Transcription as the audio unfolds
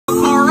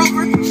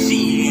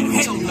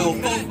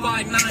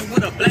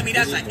to blame me,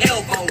 that's an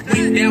elbow.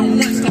 Went down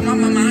once, so my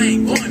mama I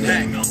ain't going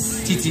back.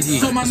 TTD.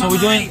 So what we're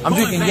doing, I'm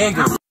drinking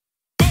Jaeger.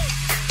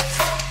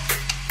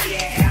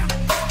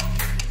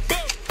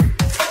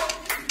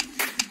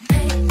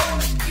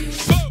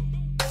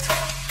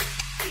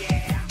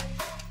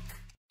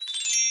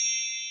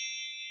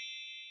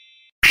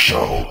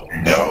 Show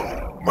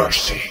no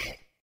mercy.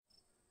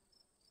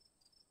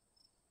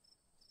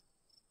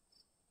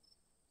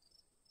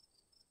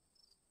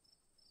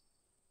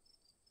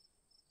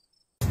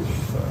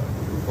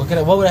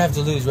 What would I have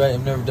to lose, right?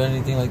 I've never done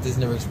anything like this,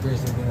 never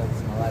experienced anything like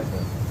this in my life.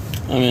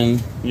 But I mean,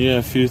 you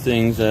have a few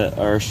things that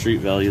are street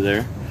value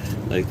there,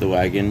 like the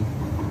wagon.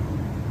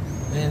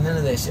 Man, none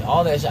of that shit.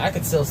 All that shit. I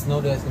could sell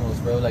snow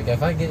Eskimos, bro. Like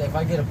if I get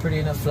a pretty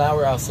enough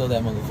flower, I'll sell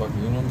that motherfucker.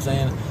 You know what I'm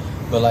saying?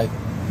 But like,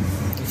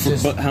 it's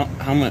just. But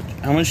how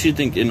much do you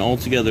think in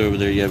altogether over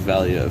there you have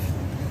value of?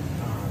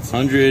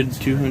 100,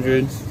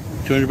 200,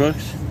 200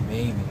 bucks?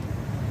 Maybe.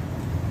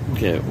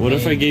 Okay. What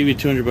if I gave you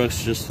 200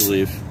 bucks just to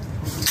leave?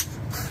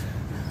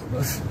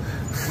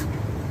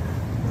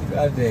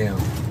 Goddamn.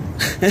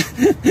 Yeah,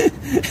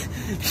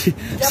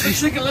 but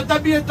chicken, let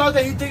that be a thought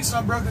that he thinks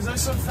on, bro, because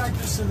there's some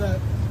factors to that.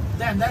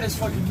 Damn, that is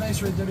fucking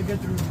nice right there to get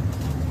through.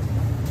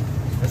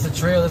 That's a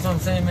trail, that's what I'm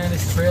saying, man.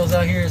 There's trails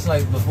out here. It's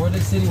like before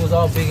this city was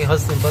all big and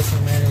hustling,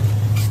 bustling, man. And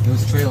there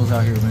was trails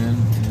out here, man.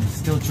 And it's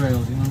still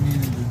trails, you know what I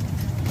mean?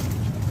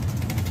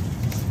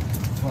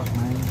 Fuck,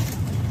 man.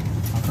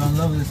 I fell in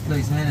love with this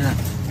place, man,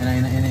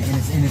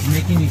 and it's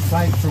making me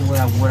fight for what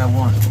I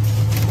want.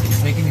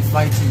 It's making me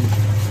fight to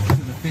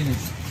the finish.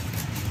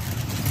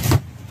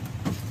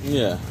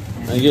 Yeah,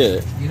 I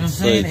get it. You know what I'm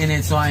saying? Like, and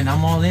it's so I'm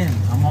all in.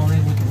 I'm all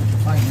in with the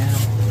fight, man.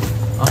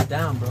 I'm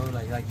down, bro.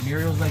 Like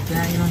murals like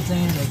that. You know what I'm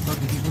saying? Like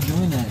fucking people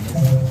doing that.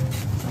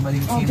 Somebody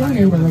who I'll came out donate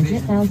here a with a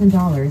legit vision.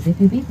 $1,000 if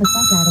you beat the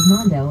fuck out of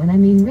Mondo, and I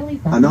mean really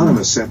fucking.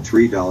 Anonymous sent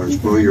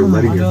 $3, bro. You're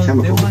letting your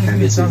chemical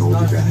dependency hold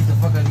you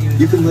back.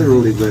 You can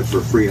literally live for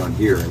free on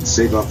here and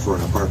save up for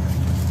an apartment.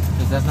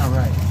 Because that's not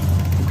right.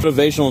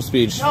 Motivational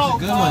speech. No,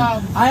 Good one.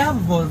 I have a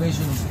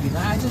motivational speech.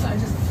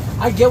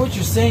 I get what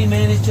you're saying,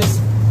 man. It's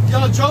just.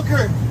 Yo,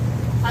 Joker,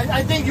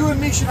 I think you and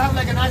me should have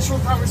like an actual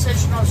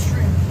conversation on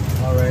stream.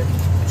 All right.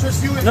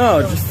 Just you and No,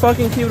 me. just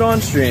fucking keep it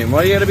on stream.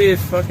 Why you gotta be a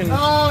fucking... No,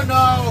 I'm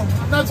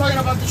not talking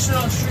about the shit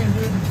on stream,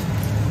 dude.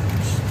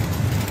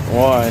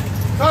 Why?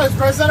 Cause,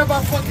 bro, it's not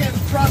about fucking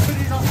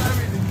profiting off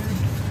everything,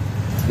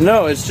 dude.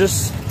 No, it's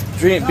just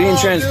being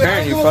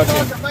transparent, dude, you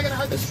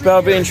fucking... It's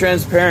about being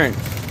transparent.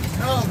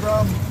 No,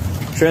 bro.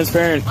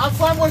 Transparent. I'm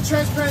far more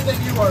transparent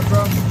than you are,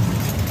 bro.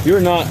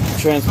 You're not I'm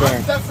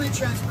transparent. definitely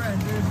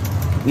transparent, dude.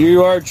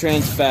 You are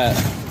trans fat.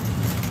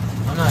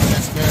 I'm not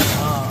transparent.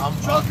 I'm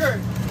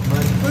Joker,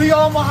 tú y yo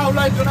vamos a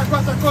hablar de unas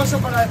cuantas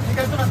cosas para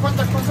explicarte unas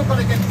cuantas cosas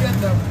para que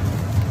entiendan.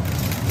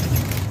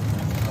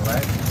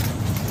 Alright.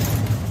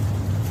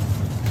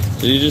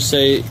 Did you just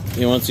say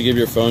he wants to give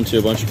your phone to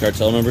a bunch of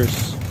cartel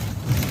members?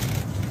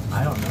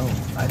 I don't know.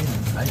 I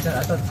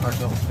thought the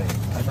cartel was fake.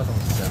 I thought that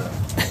was set up.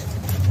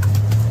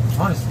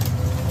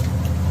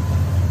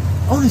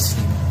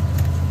 Honestly.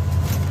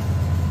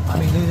 I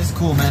mean, dude, it's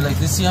cool, man. Like,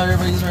 this, see how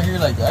everybody is right here?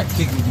 Like, I could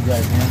kick with you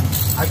guys, man.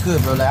 I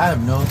could, bro. Like, I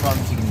have no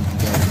problem kicking with you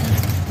guys,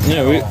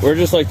 man. Yeah, we're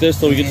just like this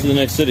till we get to the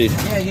next city.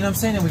 Yeah, you know what I'm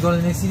saying? And we go to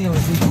the next city and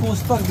it's cool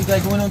as fuck. We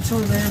like going on tour,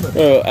 man. But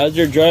Bro,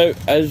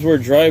 as we're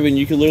driving,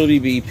 you could literally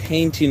be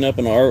painting up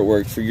an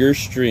artwork for your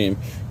stream,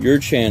 your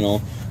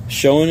channel,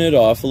 showing it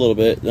off a little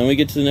bit. Then we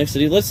get to the next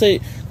city. Let's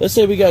say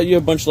we got you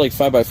a bunch of like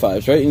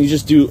 5x5s, right? And you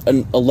just do a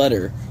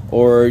letter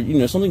or, you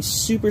know, something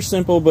super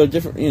simple but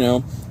different, you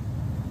know,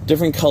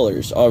 different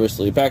colors,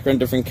 obviously. Background,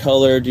 different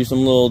color. Do some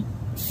little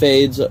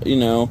fades, you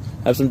know.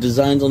 Have some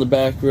designs on the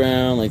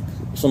background, like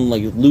some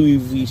like Louis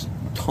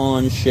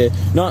Vuitton shit.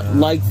 Not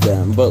like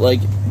them, but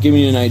like give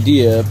me an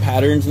idea.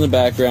 Patterns in the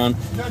background.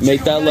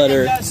 Make that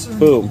letter.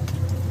 Boom.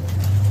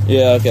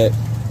 Yeah, okay.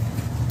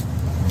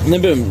 And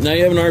then boom. Now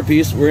you have an art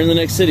piece. We're in the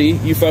next city.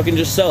 You fucking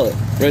just sell it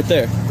right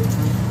there.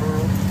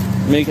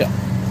 Make it.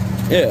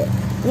 Yeah.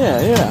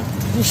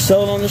 Just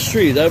sell it on the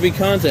street. That would be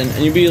content.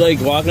 And you'd be like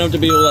walking up to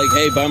people like,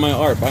 hey, buy my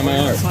art, buy my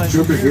art.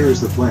 Joker, here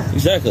is the plan.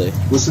 Exactly.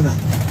 Listen up.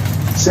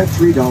 Set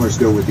 $3,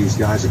 go with these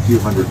guys a few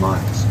hundred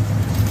miles.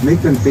 Make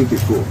them think you're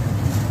cool.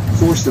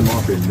 Force them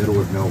off in middle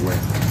of nowhere.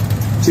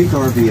 Take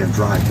RV and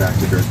drive back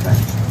to Dirt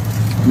Patch.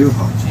 New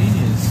home.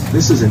 genius.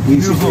 This is an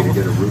easy way to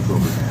get a roof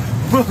over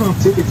there.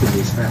 Take it from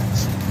these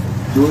facts.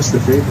 Do us the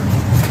favor.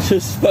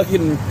 Just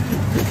fucking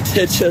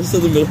ditch us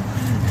in the middle.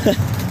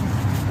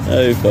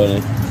 That'd be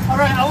funny.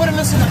 Alright, I wouldn't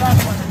listen to that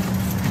one.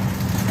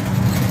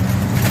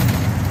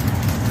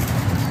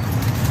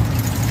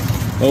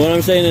 But what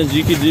I'm saying is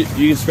you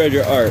can spread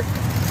your art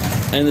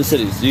and the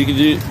cities. You can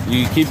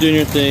keep doing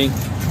your thing.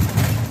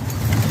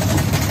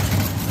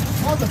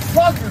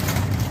 Motherfucker!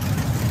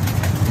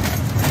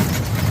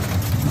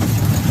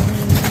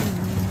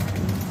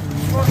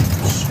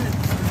 Fucking shit.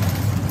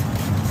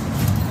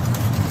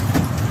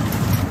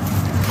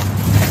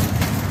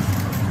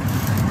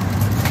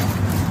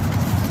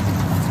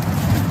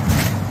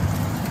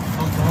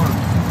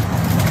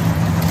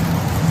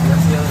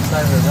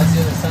 That's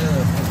the other side of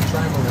the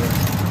time over there.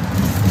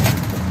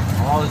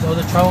 All his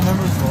other tribal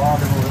members will all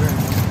live over there.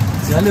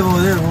 See, I live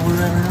over there where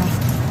we're at right now.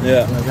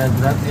 Yeah. That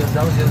was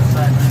the other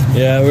side, man.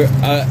 Yeah,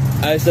 I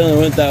accidentally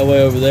went that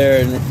way over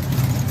there and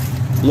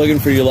looking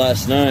for you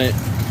last night.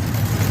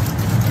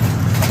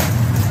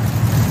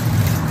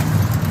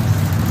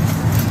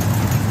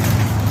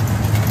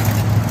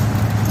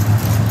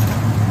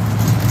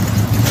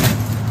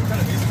 What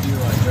kind of music do you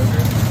like,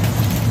 Joker?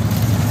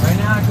 Right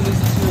now, I can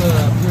listen to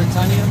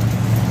Puritanium,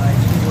 like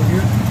you can go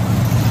here.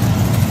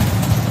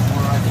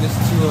 Or I can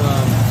listen to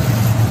Puritanium.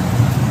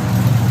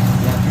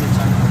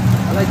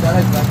 I like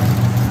black metal.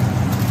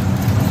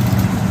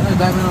 I like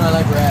black metal and I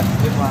like rap,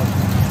 hip hop.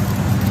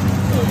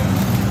 Oh yeah.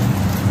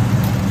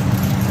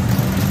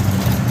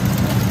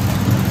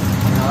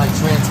 And I like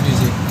trance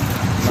music.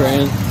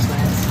 Trance?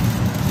 Trance.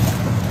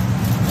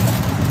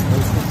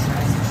 Those good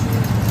trance and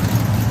shit.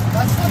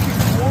 That's fucking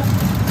cool.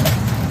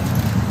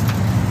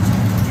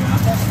 Yeah.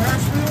 That's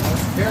Ferris wheel?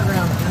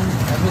 Fairground, man.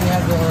 That's where they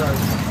have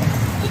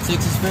the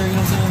Texas Fair, you know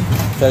what I'm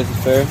saying? Texas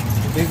Fair?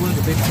 The big one,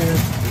 the big fair.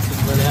 This is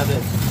where they have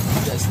that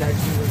statue.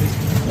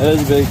 That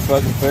is a big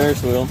fucking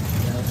Ferris wheel.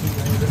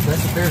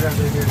 That's the fairground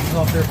right here. It's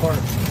all Fair Park.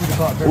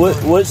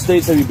 What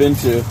states have you been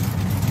to?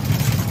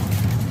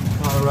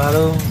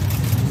 Colorado,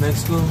 New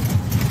Mexico,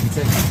 and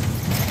Texas.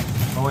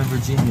 Oh, and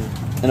Virginia.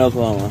 In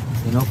Oklahoma.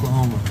 In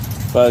Oklahoma.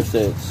 5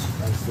 states.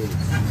 5 states.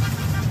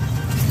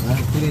 Not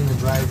including the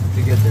drive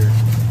to get there.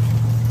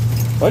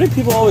 Why do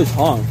people always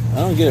honk? I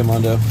don't get it,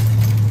 Mondo.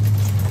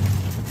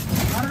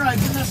 I don't know. I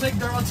think that's like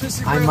their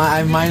autistic. I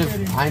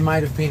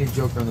might have painted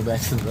Joker on the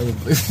back of the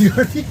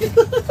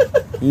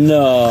other.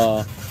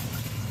 No.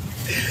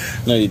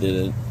 No, you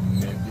didn't.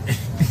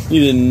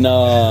 You did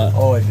not.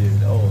 Oh, I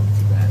did. Oh,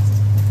 too fast.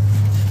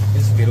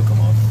 It's okay, it'll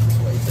come off. This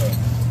way, it's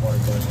water.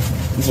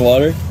 It's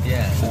water?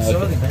 Yeah, it's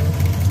okay. man.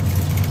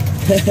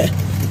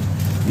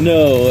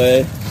 No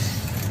way.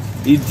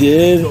 You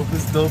did?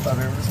 Dopest dope I've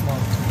ever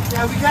smoked.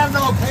 Yeah, we got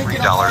no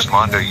 $3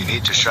 Mondo, you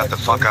need to shut the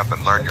fuck up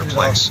and learn your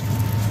place.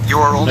 You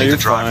are only No, the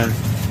driver.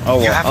 fine. Oh,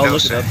 You have I'll no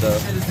look say. it up though.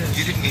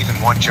 You didn't even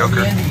want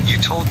Joker. You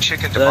told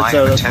Chicken to buy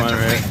him a That's tent fine,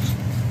 and right? leave.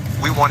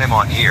 We want him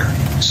on here.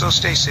 So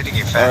stay sitting,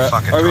 you fat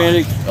fucking Alright,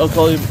 drunk. Andy, I'll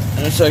call you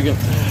in a second.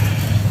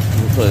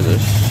 We'll play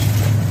this.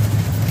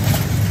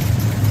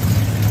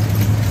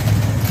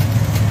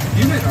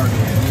 You met Arby.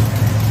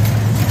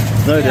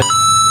 No, I didn't.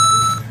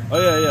 Oh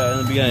yeah, in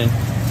the beginning.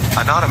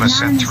 Anonymous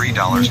sent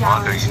 $3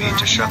 Mondo, you need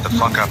to shut the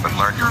fuck up and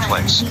learn your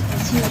place.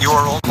 You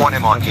are only want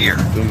him on here.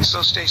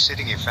 So stay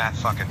sitting, you fat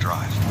fucking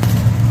drive.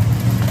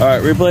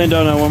 Alright, replaying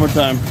Donut one more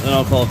time, then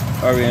I'll call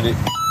RV Andy.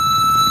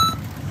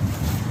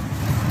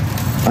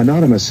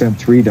 Anonymous sent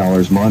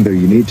 $3 Mondo,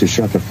 you need to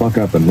shut the fuck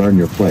up and learn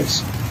your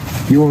place.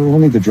 You are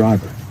only the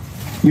driver.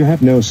 You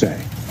have no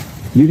say.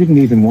 You didn't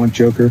even want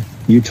Joker.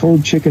 You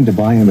told Chicken to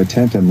buy him a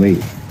tent and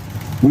leave.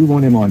 We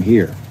want him on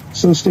here.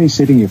 So stay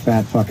sitting, you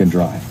fat fucking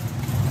drive.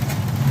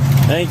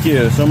 Thank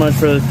you so much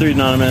for the 3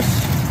 Anonymous.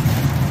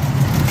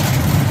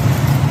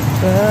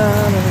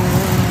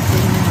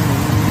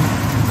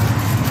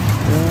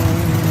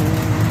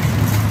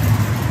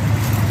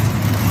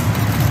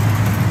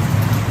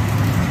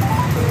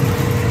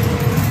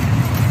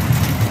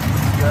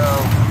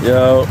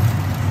 Yo.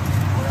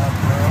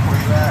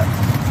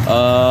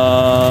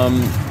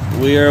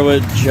 We are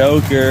with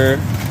Joker.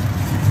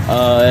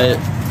 Let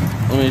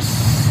me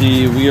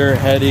see. We are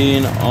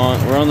heading on.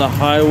 We're on the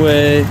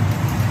highway.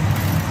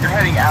 You're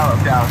heading out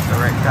of Dallas, though,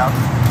 right? Dallas?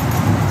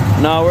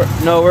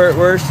 No,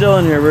 we're still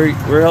in here.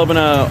 We're helping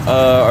out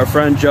our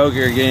friend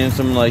Joker getting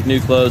some like new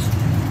clothes.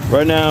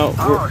 Right now.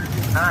 Oh,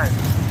 nice.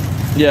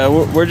 Yeah,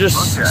 we're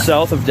just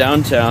south of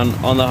downtown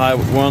on the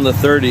highway. We're on the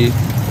 30. Dude,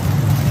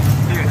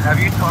 have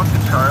you talked to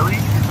Charlie?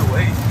 He's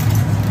away.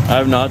 I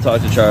have not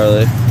talked to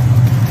Charlie.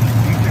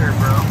 You care,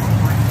 bro.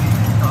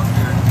 Talk to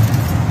her.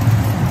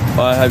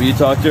 Have you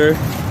talked to her?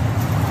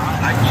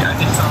 I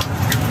just saw her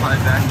reply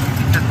back. She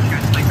said she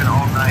was sleeping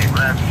all night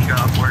right after she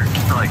got off work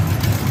for like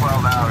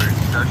 12 hours,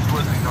 so she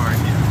wasn't ignoring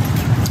you.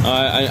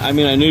 I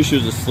mean, I knew she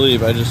was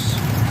asleep. I just...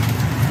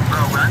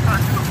 Bro, when I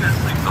thought she was gonna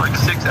sleep for like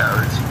 6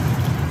 hours.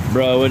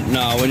 Bro,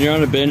 when you're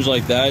on a binge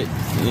like that,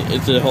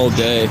 it's a whole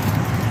day.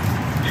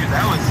 Dude,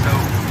 that was so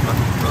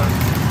fucking fun.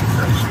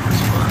 That shit was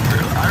fun,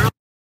 bro. I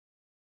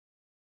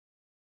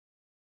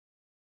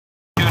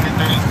really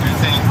doing your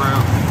thing, bro.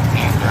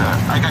 And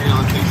I got your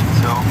location,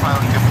 so I'll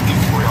probably get with you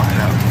before y'all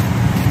head out.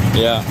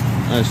 Yeah,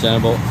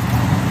 understandable.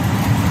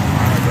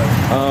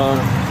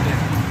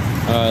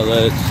 Alright,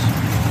 let's...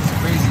 It's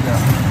crazy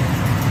though.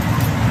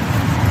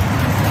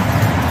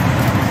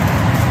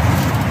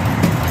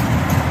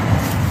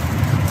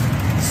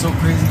 So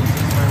crazy to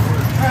finish my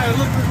work. Hey,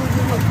 look.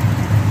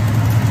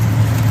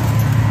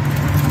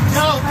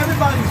 Yo,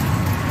 everybody.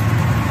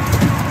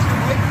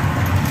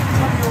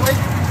 Tell me you're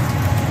awake.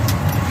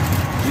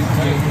 See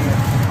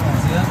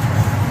that?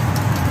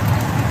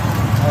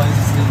 Oh, he's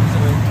asleep. He's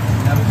awake.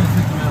 Yeah, we couldn't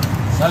pick him out.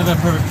 So that'd have been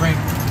a perfect prank.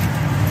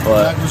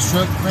 What? Back was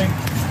truck prank.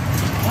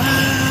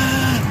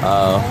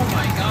 Oh. Oh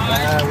my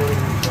god.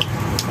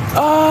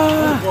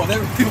 Ah! Well,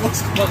 everything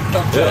was fucked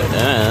up. Yeah,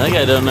 that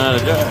guy don't know how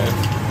to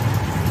drive.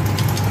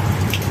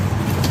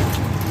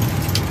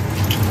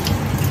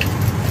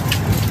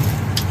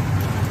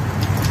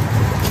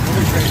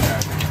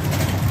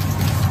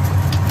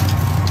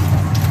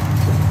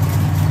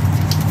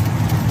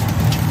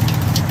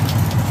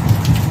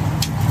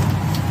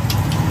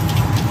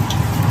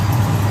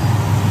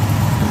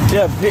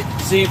 Yeah,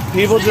 see,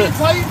 people just.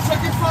 Tell you to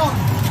check your phone.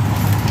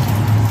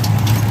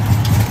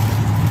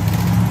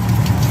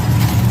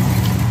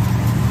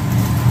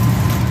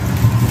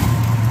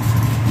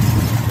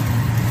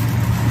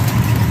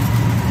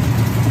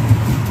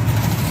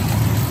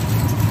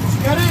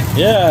 Get it?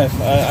 Yeah,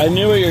 I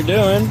knew what you're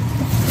doing.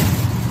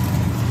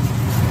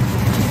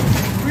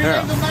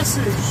 Read the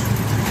message.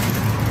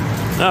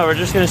 No, we're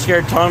just gonna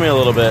scare Tommy a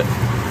little bit.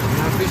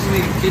 Not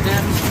officially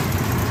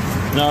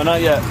kidnapped? No, not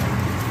yet.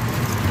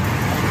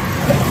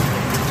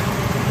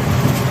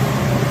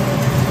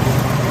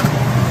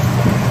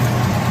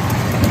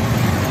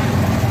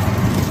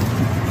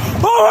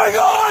 Oh my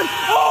God!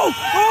 Oh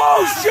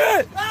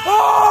shit!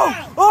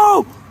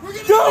 Oh!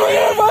 Dude, we're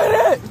gonna fight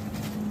it!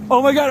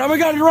 Oh my God!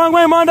 The wrong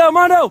way, Mondo!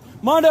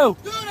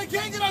 Dude, I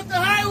can't get off the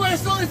highway.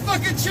 It's the only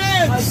fucking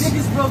chance. My dick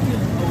is broken.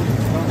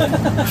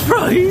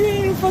 Bro, he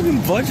ain't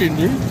fucking budging,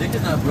 dude. Dick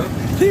is not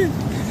broken. Dude.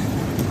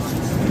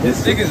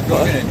 His dick is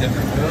broken in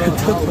different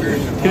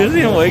He doesn't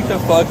even wake the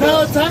fuck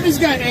No, up. Tommy's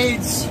got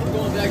AIDS. We're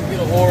going back to get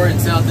a whore in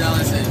South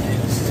Dallas, and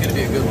this is gonna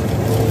be a good one.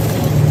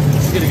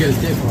 He's gonna get his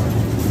dick hard.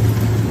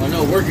 Oh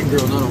no, working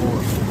girl, not a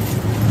whore.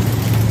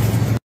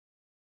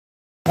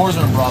 Whores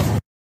are in brothel.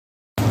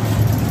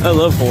 I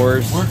love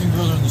whores. Working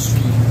girls are in the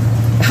street.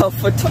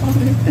 Alpha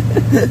Tommy.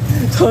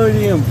 Tommy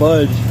didn't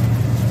budge.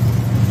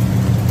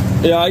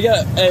 Yeah,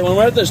 hey, when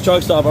we're at this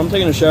truck stop, I'm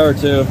taking a shower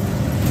too.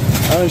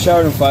 I haven't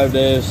showered in 5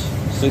 days,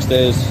 6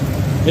 days.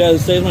 Yeah,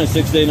 this day's my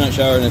 6th day not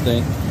showering, I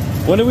think.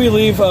 When did we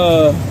leave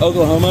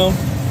Oklahoma?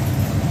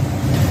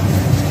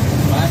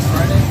 Last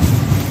Friday?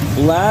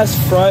 Last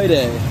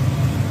Friday.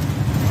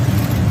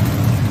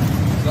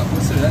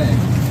 What's today?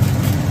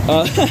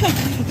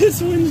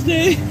 This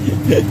Wednesday.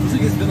 Looks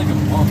like it's been like a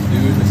month,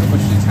 dude. There's so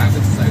much shit's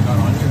happened since I got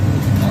on here.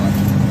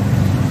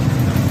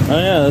 Oh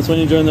yeah, that's when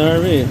you joined the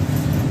RV.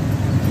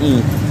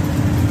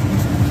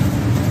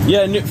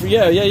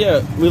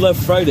 Yeah. We left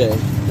Friday.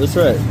 That's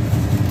right.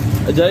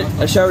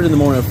 I showered in the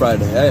morning of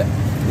Friday. Yeah.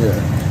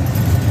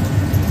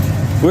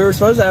 We were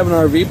supposed to have an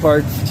RV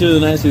park 2 of the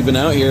nights we've been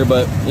out here,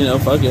 but you know,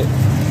 fuck it.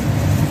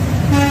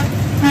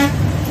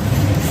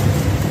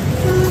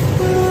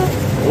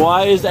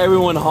 Why is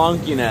everyone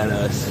honking at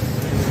us?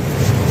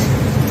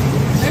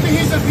 Maybe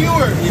he's a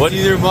viewer. What?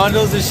 Either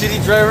Mondo's a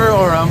shitty driver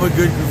or I'm a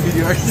good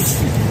graffiti artist.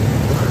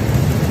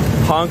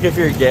 Honk if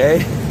you're gay?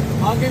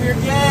 Honk if you're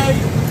gay.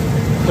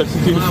 I don't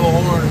have a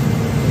horn.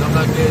 I'm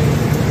not gay.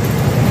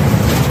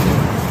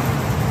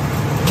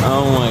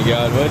 Oh my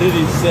God, what did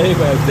he say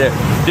back there?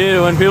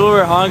 Dude, when people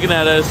were honking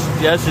at us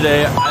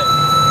yesterday,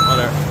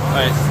 whatever.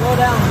 Alright. Slow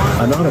down,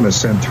 Mondo. Anonymous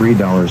sent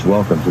 $3.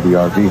 Welcome to the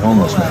RV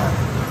homeless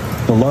man.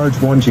 The large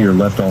one to your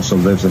left also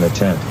lives in a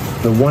tent.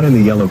 The one in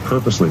the yellow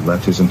purposely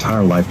left his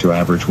entire life to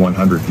average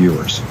 100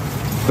 viewers.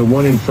 The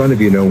one in front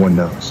of you no one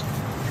knows.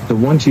 The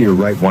one to your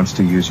right wants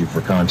to use you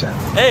for content.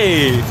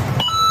 Hey!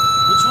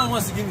 Which one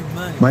wants to give me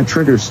money? My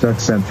trigger stuck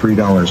sent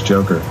 $3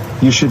 Joker.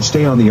 You should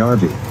stay on the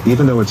RV,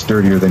 even though it's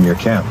dirtier than your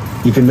camp.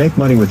 You can make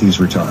money with these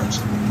retards.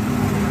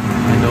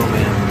 I know,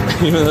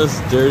 man. Even though it's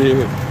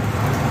dirtier.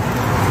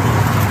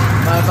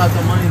 Not about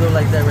the money though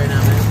like that right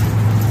now, man.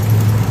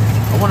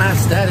 I want to have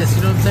status,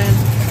 you know what I'm saying?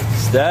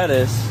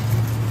 Status?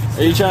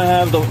 Are you trying to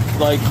have the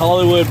like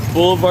Hollywood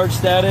Boulevard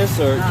status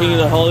or King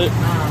of the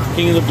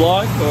King of the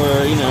Block,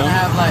 or you know? I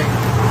have like,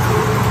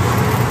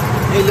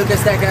 hey, look,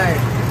 it's that guy.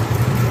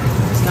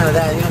 It's kind of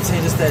that, you know what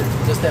I'm saying?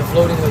 Just that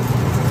floating with.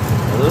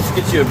 Well, let's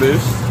get you a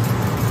boost.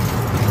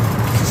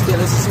 Let's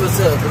just see what's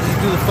up. Let's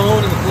do the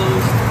phone and the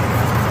clothes.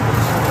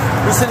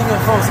 Who's sending me a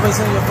phone? Somebody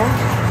sending me a phone?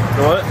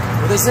 What?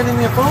 Were they sending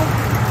me a phone?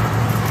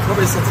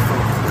 Nobody sent a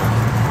phone.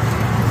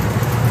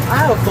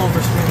 I have a phone for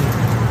streaming.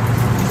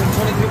 It's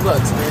like $23, man. You know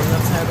what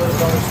I'm saying? I go to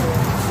dollar store.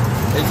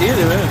 It's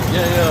easy, man.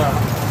 Yeah.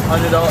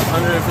 $150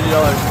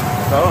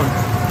 phone.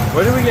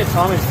 Where did we get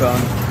Tommy's phone?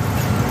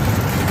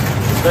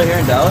 Is that here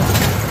in Dallas?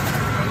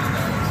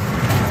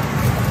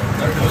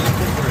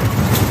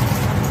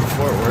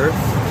 Fort Worth.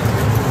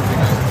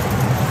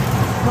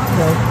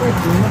 Mondo quit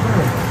being a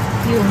bird.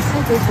 You are so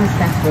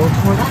disrespectful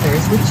toward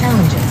others with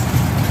challenges.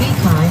 Be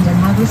kind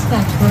and have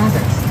respect for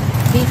others.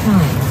 Be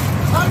kind.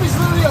 Tommy's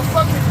literally a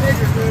fucking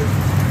nigger, dude.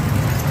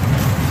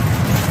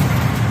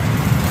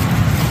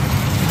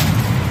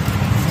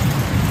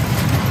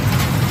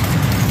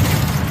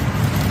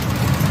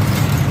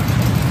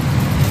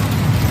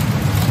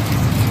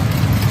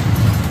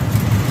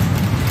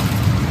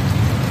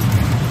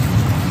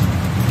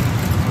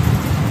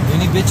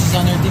 Any bitches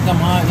on there think I'm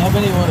hot? How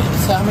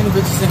many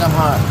bitches think I'm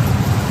hot?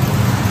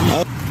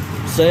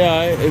 Say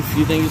hi if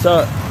you think he's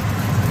hot.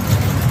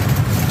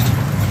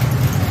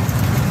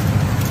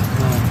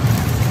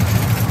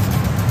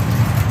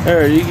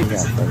 Alright, you can.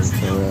 Yeah, fucking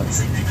chill up.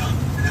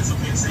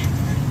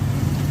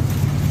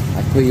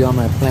 I put you on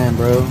my plan,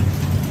 bro.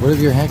 What if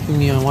you're hacking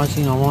me on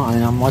watching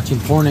and I'm watching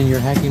porn and you're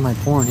hacking my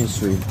porn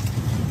history?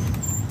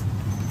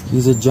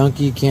 He's a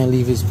junkie, can't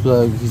leave his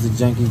plug. He's a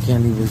junkie,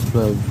 can't leave his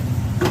plug.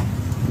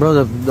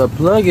 Bro, the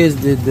plug is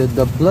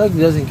the plug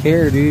doesn't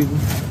care, dude.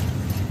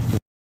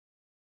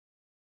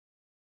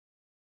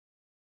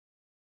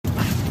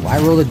 Why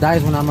roll the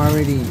dice when I'm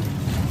already?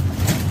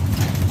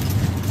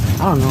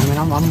 I don't know, man.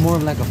 I'm more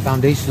of like a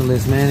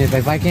foundationalist, man.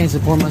 If I can't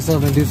support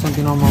myself and do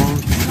something on my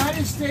own,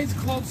 United States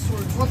clothes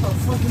stores. What the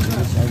fuck is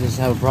that? I just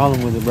have a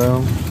problem with it,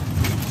 bro.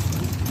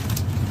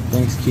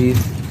 Thanks, Keith.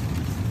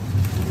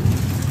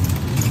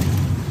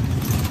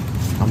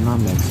 I'm not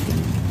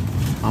Mexican.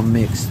 I'm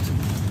mixed.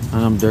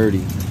 And I'm dirty.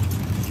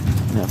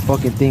 And that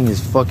fucking thing is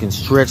fucking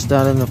stretched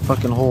out in the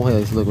fucking whole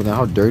head. Look at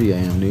how dirty I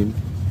am, dude.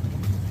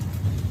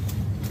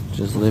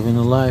 Just living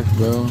the life,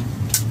 bro.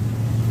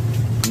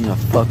 I'm a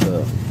fuck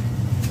up.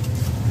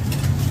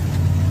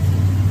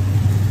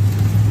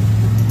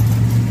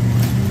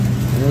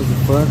 There's a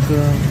fuck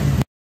up.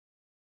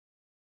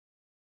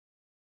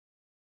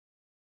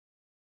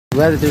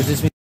 Glad that there's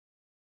this.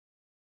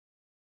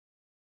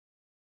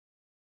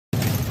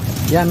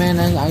 Yeah, man,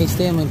 I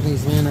stay in my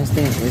place, man. I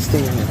stay on the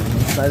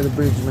side of the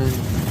bridge, man.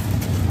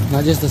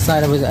 Not just the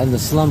side of it, and the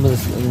slum, but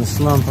in the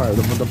slum part,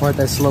 the part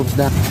that slopes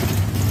down.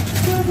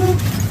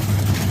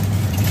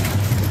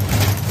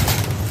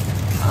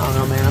 I don't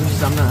know, man. I'm a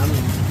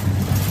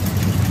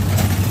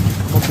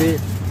bit.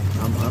 I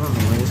don't know. I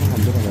guess I'm a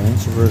bit of an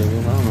introvert. I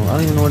don't know. I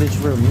don't even know what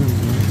introvert means,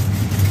 man. I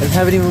just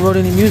haven't even wrote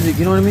any music.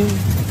 You know what I mean?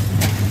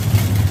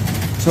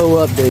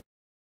 Toe update.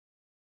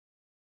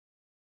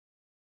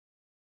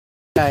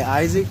 Guy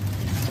Isaac.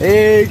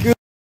 Hey, good.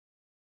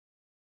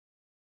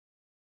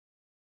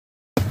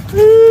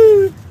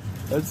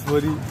 That's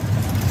funny.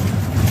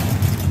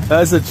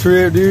 That's a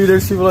trip, dude.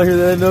 There's people out here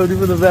that I know, dude,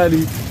 from the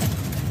valley.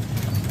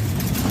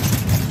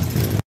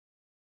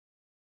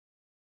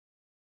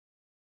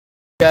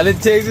 Callan,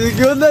 Texas,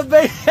 go to the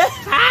bay.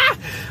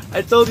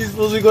 I told these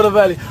fools we go to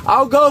Valley.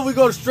 I'll go. We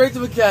go straight to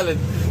McAllen.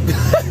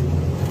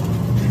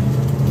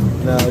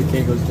 No, we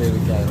can't go straight to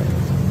McAllen.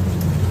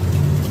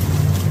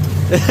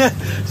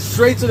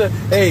 Straight to the.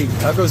 Hey,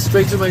 I'll go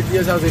straight to my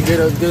tia's house and get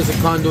us a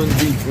condo on the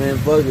beach, man.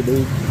 Fuck it,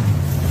 dude.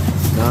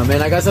 Nah,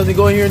 man, I got something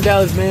going here in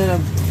Dallas, man.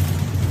 I'm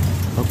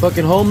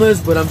fucking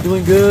homeless, but I'm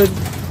doing good.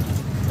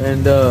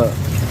 And man,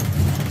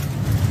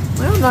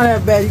 I'm not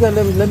that bad. You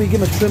gotta let me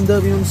get my trimmed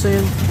up. You know what I'm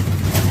saying?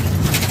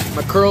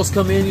 My curls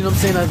come in, you know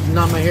what I'm saying? I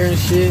knot my hair and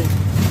shit.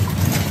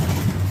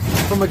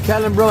 From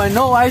McAllen, bro. I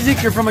know,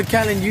 Isaac, you're from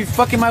McAllen. You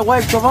fucking my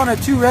wife, Giovanna,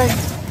 too, right?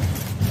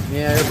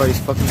 Yeah, everybody's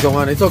fucking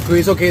Giovanna. It's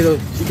okay though.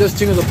 She does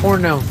chingos of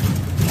porn now.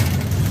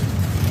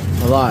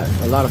 A lot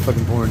of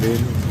fucking porn,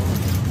 dude.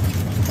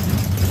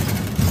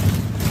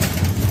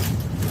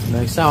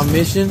 Next Sound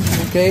Mission.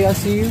 Okay, I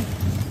see you.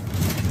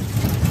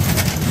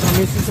 Sound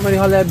Mission. Somebody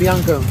holler at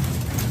Bianca.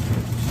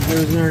 She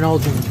lives near an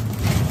Alton.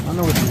 I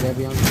know what she's at,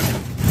 Bianca.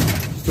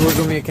 Still work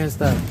with me, I can't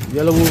stop.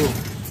 Yellow wool.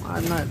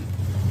 I'm not.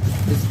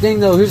 This thing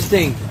though, here's the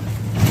thing.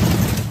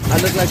 I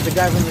look like the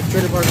guy from the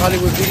Trailer Park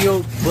Hollywood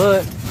video,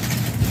 but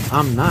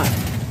I'm not.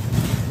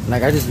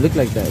 Like, I just look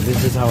like that.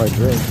 This is how I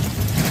dress.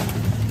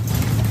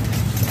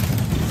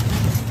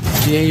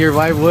 She ain't your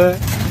wife,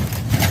 what?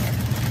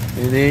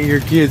 And they ain't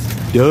your kids.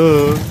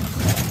 Duh.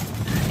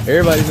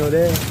 Everybody know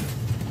that.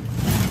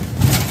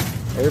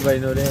 Everybody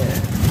know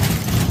that.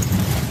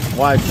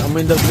 Watch, I'm gonna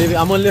end up living.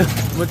 I'm gonna tell you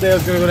what's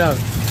gonna go down.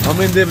 I'm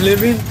gonna end up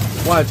living.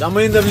 Watch, I'm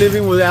gonna end up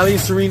living with Ali,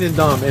 Serene, and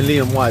Dom and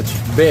Liam. Watch,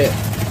 bet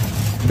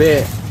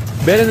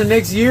in the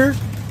next year.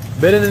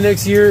 Bet in the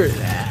next year,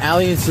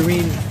 Ali and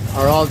Serene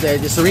are all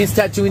dead. Serene's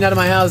tattooing out of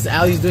my house.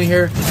 Ali's doing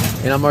hair,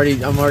 and I'm already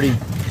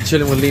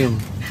chilling with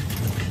Liam.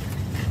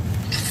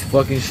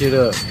 Fucking shit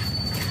up.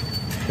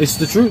 It's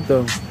the truth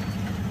though.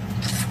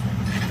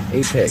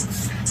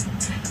 Apex.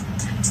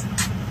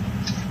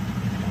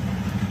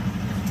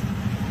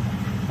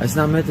 That's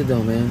not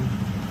methadone, man.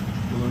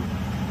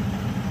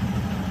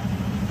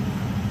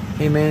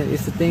 Hey man,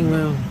 it's the thing,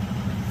 man.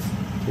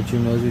 Get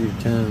your nose with your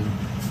tongue.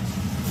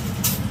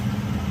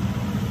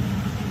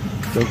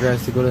 Joker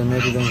has to go to the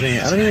methadone thing.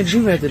 I don't even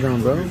do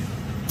methadone, bro.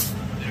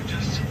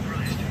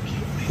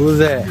 Who's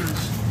that?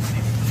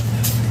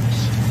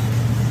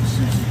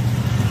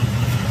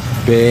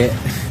 Bet.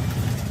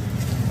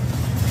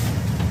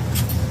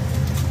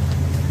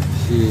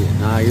 Shit,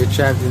 nah, you're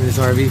trapped in this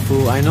RV,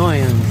 fool. I know I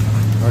am,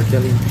 R.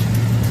 Kelly.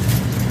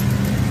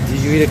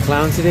 Did you eat a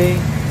clown today?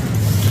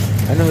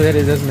 I know who that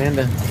is. That's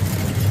Amanda.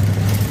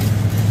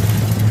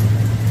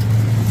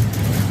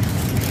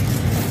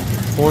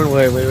 Porn,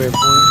 wait,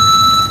 porn.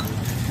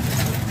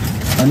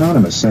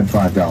 Anonymous sent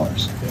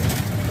 $5.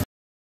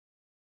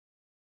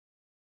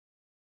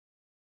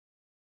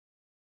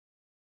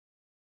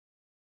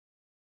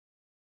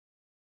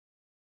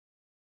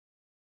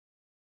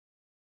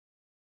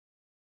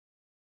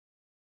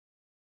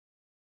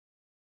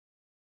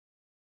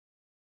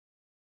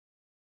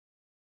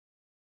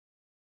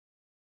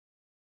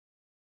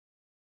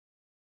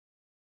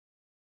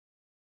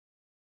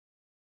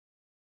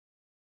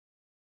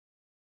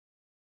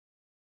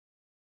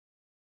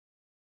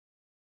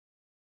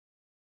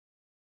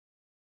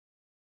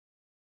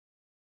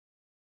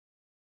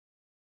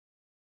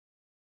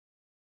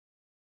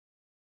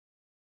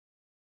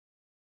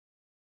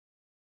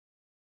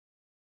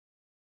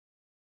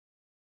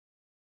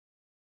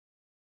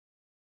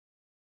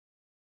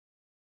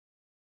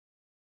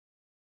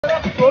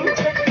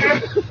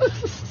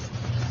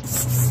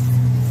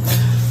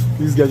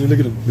 These guys are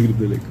looking at me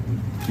like,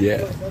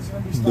 yeah,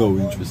 no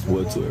interest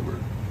whatsoever.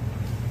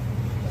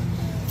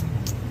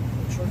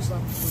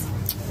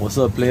 What's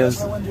up,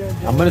 players?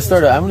 I'm gonna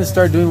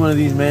start doing one of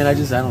these, man. I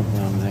don't know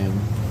what I'm saying.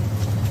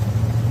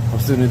 I'm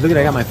still look at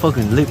I got my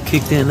fucking lip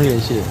kicked in. Look at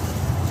that shit.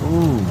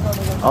 Ooh,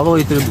 all the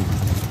way through.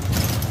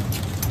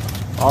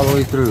 All the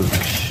way through.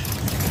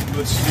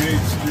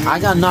 I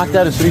got knocked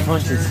out in 3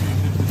 punches.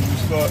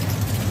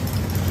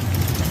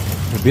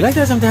 It be like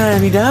that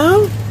sometimes, you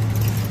know?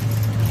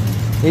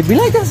 It be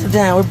like that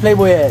sometimes. Where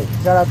Playboy at?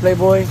 Shout out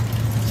Playboy.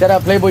 Shout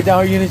out Playboy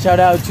down here unit. Shout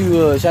out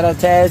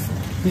Taz,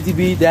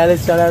 PTB,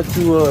 Dallas. Shout out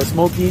to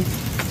Smokey.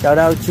 Shout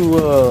out to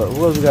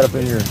who else we got up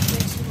in here?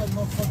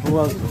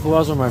 Who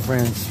else are my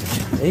friends?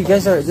 Hey, you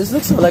guys are. This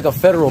looks like a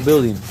federal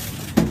building.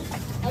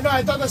 I know.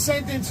 I thought the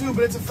same thing too,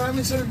 but it's a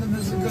family center and then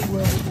there's a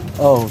Goodwill.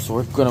 Oh, so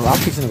I'm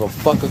fixing to go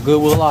fuck a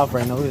Goodwill off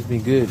right now. It's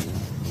been good.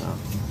 No.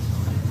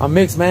 I'm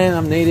mixed, man.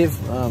 I'm Native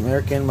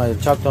American by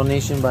the Choctaw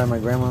Nation by my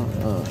grandma,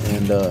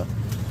 and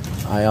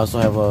I also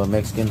have a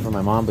Mexican for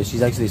my mom, but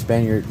she's actually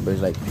Spaniard, but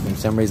like from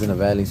San Raised in the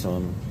Valley, so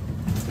I'm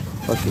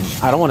fucking.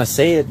 I don't want to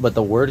say it, but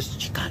the word is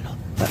Chicano.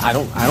 But I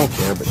don't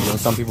care, but you know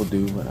some people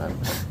do. But I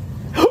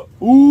don't.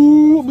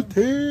 Ooh, I'm a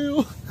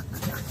tail.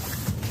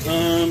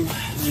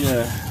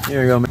 Yeah.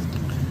 Here we go, man.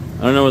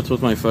 I don't know what's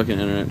with my fucking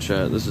internet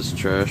chat. This is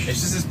trash. It's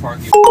just his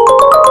parking.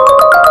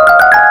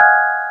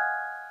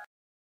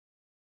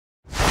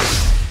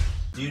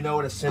 Do you know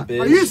what a simp is?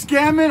 Are you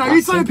scamming? Are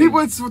you telling people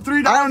it's for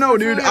 $3? I don't know,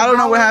 dude. I don't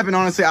know what happened,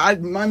 honestly.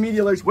 My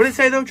media alerts. What did it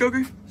say, though,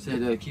 Joker?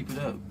 Said keep it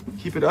up.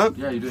 Keep it up?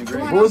 Yeah, you're doing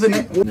great. What was the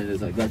name?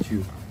 I got you.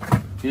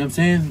 You know what I'm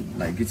saying?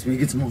 Like, we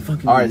get some more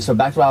fucking. All right, so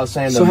back to what I was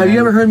saying. So have you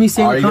ever heard me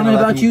say a comment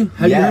about you?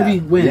 Have you heard me?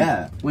 When?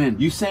 Yeah. When?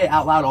 You say it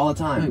out loud all the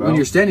time, bro. When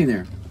you're standing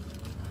there.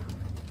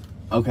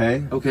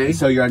 Okay. Okay.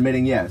 So you're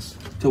admitting yes.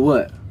 To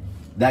what?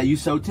 That you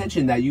sow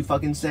tension, that you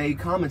fucking say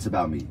comments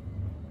about me.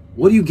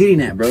 What are you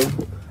getting at, bro?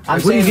 I'm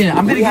gonna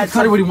give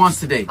Cutter what he wants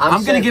today.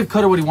 I'm gonna give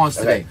Cutter what he wants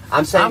today.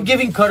 I'm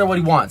giving Cutter what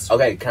he wants.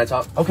 Okay, can I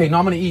talk? Okay, no,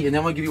 I'm gonna eat and then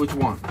I'm gonna give you what you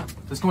want.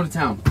 Let's go into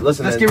town.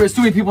 Listen, let's get rid of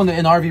too many people in the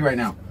RV right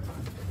now.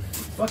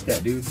 Fuck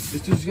that, dude.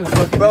 This dude's gonna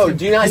fucking. Bro,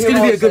 do you not? It's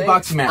gonna be a good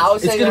boxing match.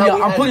 It's gonna be.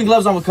 I'm putting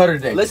gloves on with Cutter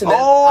today. Listen, man.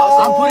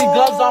 I'm putting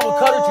gloves on with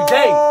Cutter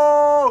today.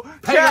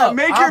 Chat,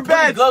 make your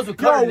bet. Yo,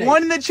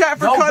 one in the chat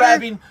for no Cutter.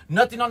 Grabbing,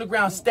 nothing on the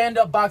ground. Stand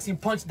up boxing,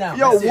 punch down.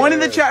 Yo, one in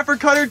the chat for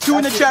Cutter, two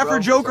in the chat for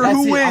Joker.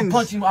 Who wins?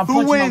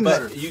 Who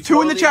wins?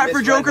 Two in the chat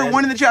for Joker,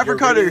 one in the chat for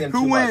Cutter.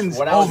 Who wins?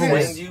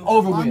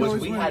 Over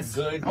was we had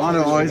good. I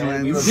don't always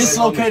win.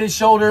 Dislocated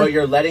shoulder. But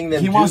you're letting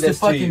them do this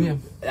to you.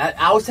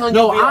 I was telling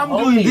you. No, I'm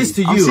doing this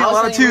to you. I'm seeing a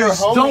lot of twos.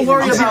 Don't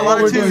worry about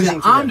what we're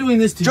doing. I'm doing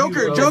this to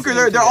you. Joker,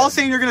 they're all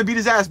saying you're gonna beat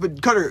his ass,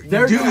 but Cutter,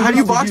 have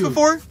you boxed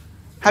before?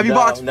 Have you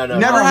boxed? No.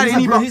 Never had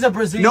any. He's a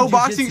Brazilian. No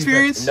boxing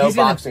experience. No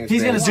boxing experience.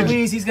 He's gonna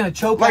squeeze. He's gonna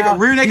choke like out. a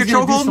rear naked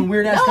chokehold. Some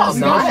weird ass. No, I'm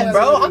not,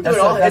 bro. I'm doing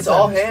all. It's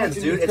all hands,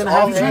 dude. It's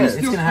all hands.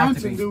 It's gonna have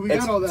to be. We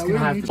got all that. It's gonna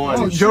have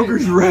to be.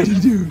 Joker's ready,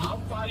 dude.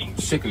 I'm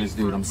sick of this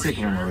dude. I'm sick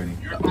of him already.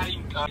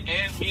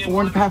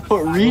 4.5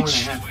 foot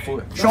reach.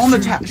 Show him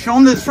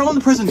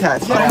the prison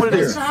tat. Tell him what it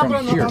is. Tell him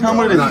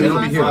what it is.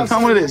 Tell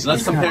him what it is.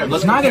 Let's compare.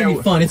 It's not gonna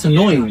be fun. It's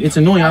annoying. It's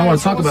annoying. I don't want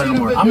to talk about it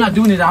anymore. I'm not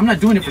doing it. I'm not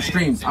doing it for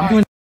streams. I'm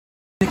doing it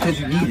because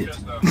you need it.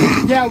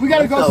 Yeah, we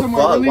gotta go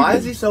somewhere. Why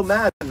is he so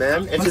mad,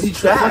 man? It's his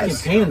chat.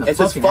 It's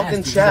his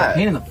fucking chat.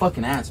 Pain in the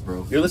fucking ass,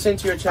 bro. You're listening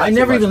to your chat. I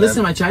never even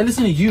listen to my chat. I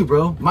listen to you,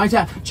 bro. My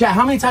chat. Chat.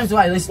 How many times do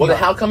I listen? Well, then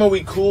how come are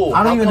we cool?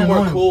 I don't even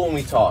know. We're cool when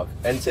we talk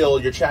until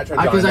your chat turns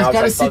on. Because I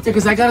gotta sit there.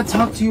 Because I gotta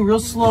talk to you real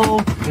slow,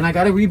 and I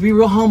gotta be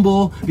real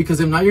humble. Because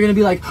if not, you're gonna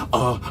be like,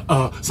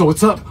 so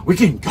what's up? We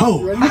can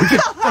go.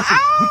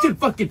 We can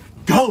fucking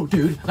go,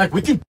 dude. Like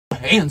we can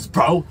hands,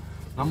 bro.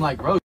 I'm like,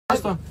 bro.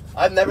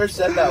 I've never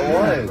said that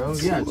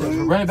once. Yeah,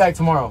 run it back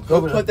tomorrow.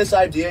 Go put this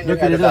idea in your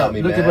head about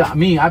me, man. Look at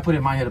me. I put it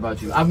in my head about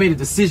you. I made a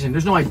decision.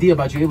 There's no idea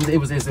about you. It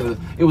was an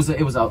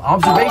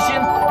observation,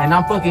 and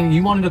I'm fucking.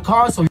 You wanted a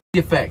car, so the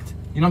effect.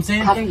 You know what I'm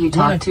saying? Having you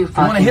talk too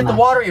fucking You want to hit the much.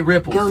 water, it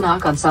ripples. Go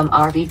knock on some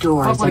RV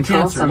doors Fuck with and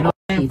troll Cancer. some You know what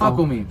I'm saying? people. Fuck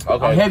with me.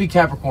 Okay. I'm heavy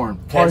Capricorn.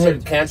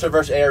 Cancer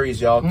versus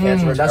Aries, y'all.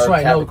 Cancer versus that's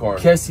right.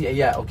 Capricorn. No,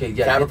 yeah. Okay.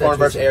 Yeah. Capricorn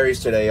versus Aries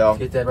today, y'all.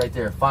 Get that right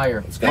there.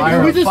 Fire.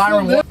 Fire.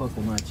 Fuck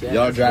with my chat.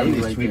 Y'all driving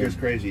these right tweakers there.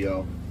 crazy,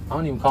 yo. I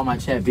don't even call my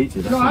chat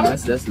bitches.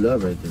 That's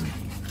love right there.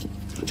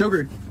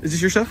 Joker, is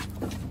this your stuff?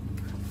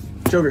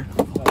 Joker.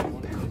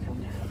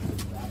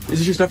 Is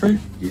this your stuff right here?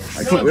 Yeah.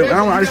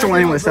 I just don't want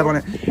anyone to step on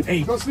it.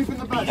 Hey. Go sleep in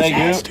the back.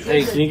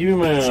 Hey, can you give me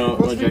my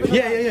jacket?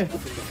 Yeah.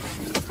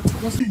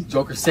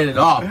 Joker set it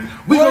off.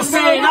 We gonna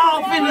set it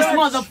off in this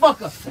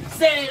motherfucker.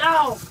 Set it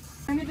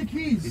off. I need the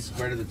keys. He's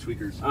square to the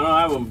tweakers. I don't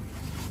have them.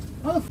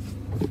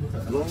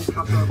 Long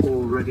cutter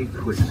already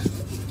quit.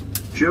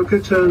 Joker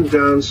turned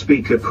down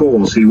speaker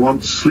calls. He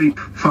wants sleep.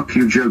 Fuck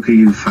you, Joker,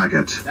 you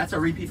faggot. That's a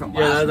repeat from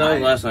Yeah, that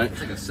was last night.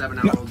 It's like a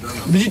 7-hour-old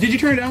demo. Did you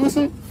turn it down last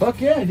night?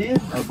 Fuck yeah, I did.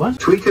 A bunch.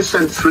 Tweaker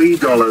sent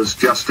 $3.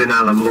 Justin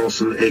Allen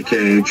Lawson,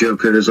 aka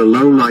Joker, is a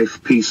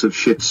low-life piece of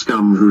shit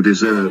scum who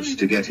deserves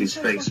to get his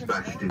face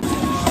bashed in.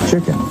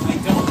 Chicken.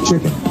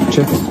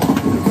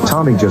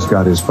 Tommy just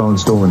got his phone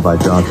stolen by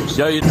joggers.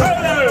 Yo, you.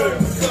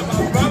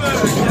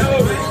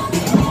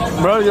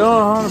 Bro, you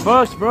owe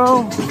 $100,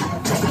 bro.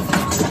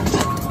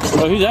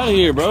 Oh, he's out of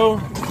here, bro.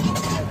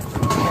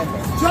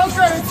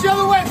 Joker, it's the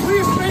other way.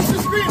 Please, face the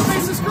screen,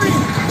 face the screen.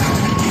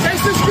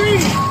 Face the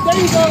screen. There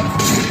you go.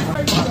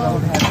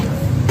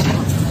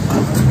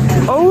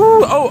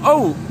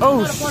 Oh. Not a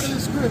part of the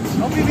script.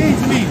 Don't be mean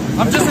to me.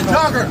 I'm just a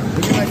jogger.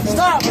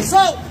 Stop,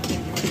 assault.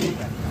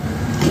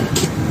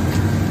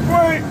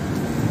 Wait.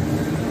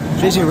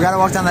 JJ, we gotta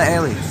walk down that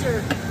alley.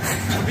 Sir,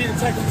 I'm being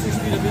attacked from 6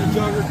 feet. I'm being a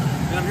jogger.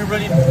 And I'm here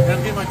running. And I'm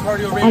getting my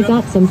cardio rate I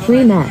got some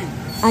free meth.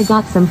 I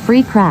got some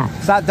free crack.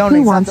 Stop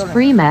donating. Who wants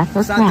free meth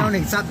or Stop crack?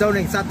 donating. Stop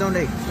donating. Stop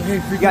donating. Hey,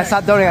 free You guys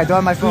stop donating. I don't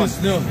have my phone.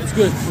 Please, no, it's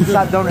good.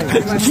 Stop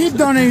donating. Keep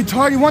donating,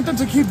 Tar. You want them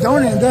to keep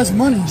donating. That's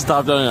money.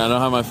 Stop doing it. I don't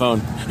have my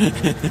phone.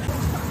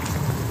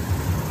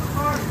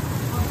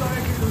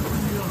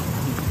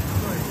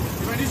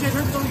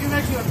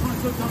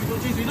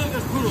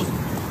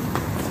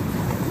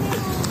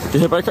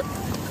 Get hit by a car.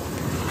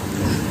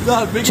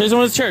 Chase him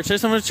with his chair.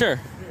 Chase him with his chair.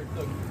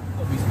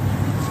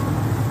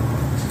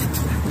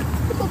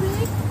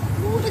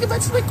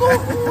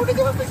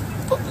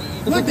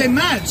 Look, they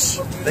match.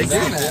 They do,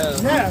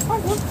 man. Yeah.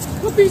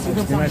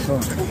 My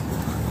phone.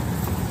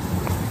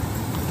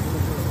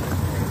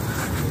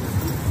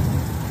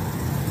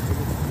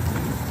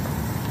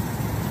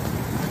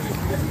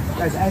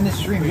 Guys, end the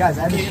stream. Guys,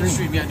 end the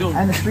stream. Yeah, do.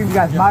 End the stream,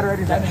 guys.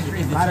 Moderators, end the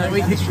stream.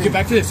 Moderators, end the stream. Get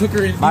back to this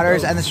hooker.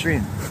 Moderators, end the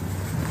stream.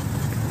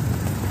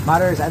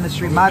 Moderators, end the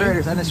stream.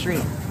 Moderators, end the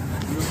stream.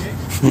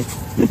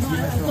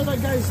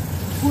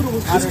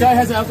 This guy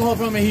has an alcohol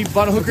problem and he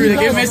bought a hooker. They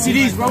gave him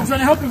STDs, bro. I'm trying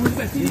to help him with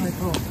his STDs.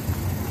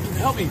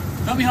 Help me.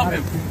 Help me help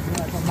him.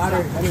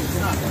 Moderators,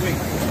 Stop. Wait.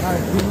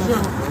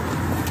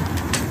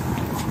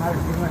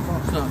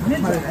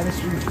 Moderators, end the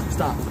stream.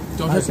 Stop.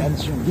 Don't touch End me.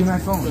 the stream. Give me my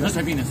phone. Don't touch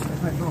my penis.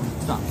 That's my phone.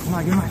 Stop. Come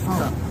on, give me my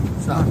phone.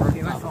 Stop. Give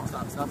me my phone.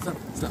 Stop.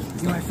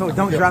 Give me my phone.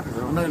 Don't drop it,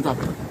 bro. I'm not gonna drop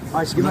it. All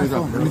right, so give me my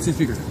phone. Let me see the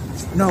speaker.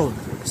 No.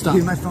 Stop.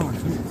 Give me my phone.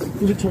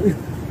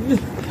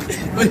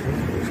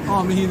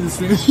 Oh, man, he's in the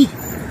stream.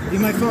 Give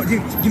me my phone.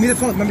 Dude, give me the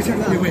phone. Let me turn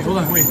it on. Wait, hold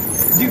on, wait.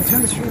 Dude,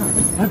 turn the stream on. I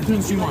have to turn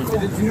the stream on. Turn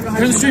the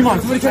stream on.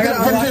 Somebody check it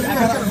out.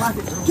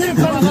 Get him,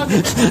 come on, lock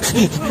it.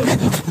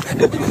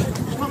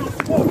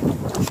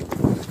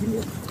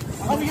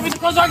 Give me the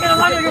clothes, I get a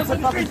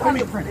lock it.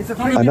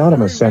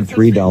 Anonymous sent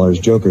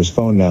 $3. Joker's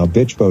phone now.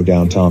 Bitch, bow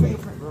down, Tommy.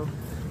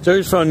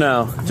 Joker's phone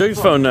now. Joker's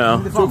phone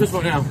now. Joker's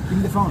phone now. Give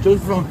me the phone.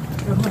 Joker's phone.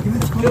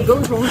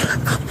 Joker's phone.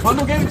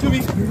 Mondo gave it to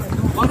me.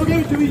 Mondo gave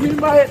it to me. You didn't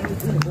buy it. No,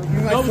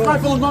 it's my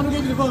phone. Mondo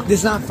gave me the phone. This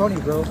is not funny,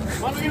 bro.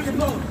 Mondo gave me the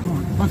phone.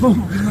 My phone.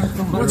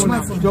 What's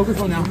my phone? Joker's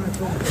phone now.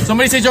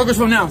 Somebody say Joker's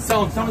phone now.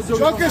 Tell him. Tell him it's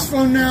Joker's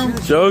phone now.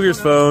 Joker's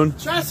phone.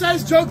 Chat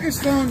says Joker's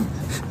phone.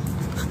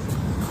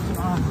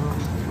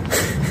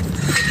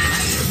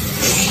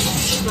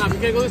 Nah, we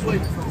can't go this way.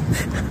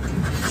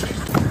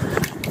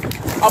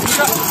 I'll push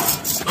up.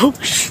 Oh,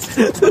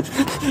 shit.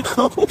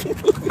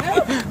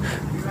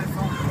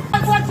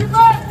 Watch your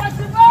back! Watch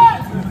your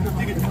back!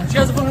 She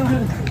has a phone in her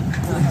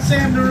hand.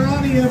 Sam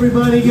Narani,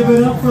 everybody, give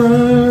it up for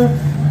her.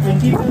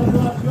 And keep it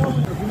up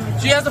going.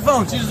 She has the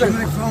phone. She deserves Give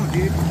me my phone,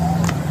 dude.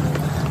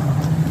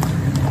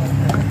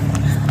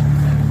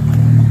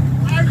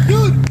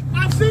 Dude,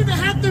 I'm seeing the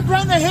Hampton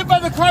Brown that hit by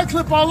the car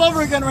clip all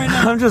over again right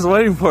now. I'm just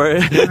waiting for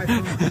it.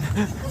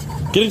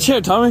 Get a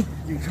chair, Tommy.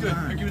 Good.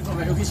 Give me the phone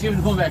back. Okay, she gave me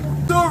the phone back.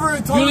 Over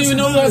and You don't even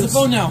know that has a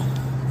phone now.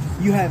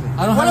 You have it.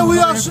 I don't Why have don't we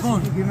all a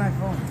phone. Give me my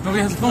phone.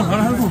 Nobody has a phone. I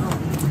don't have a phone.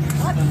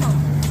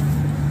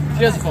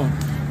 She has a phone.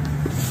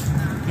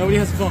 Nobody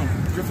has a phone.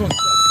 Your phone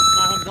sucks.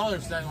 It's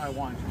 $900. That's what I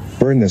want.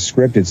 Burn the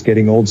script. It's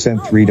getting old. Sent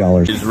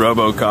 $3. It's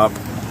RoboCop.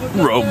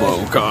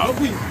 RoboCop.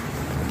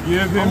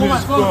 Give him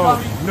his phone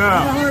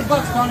now.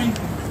 $100, Tommy.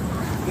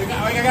 I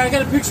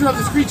got a picture of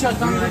the screenshot,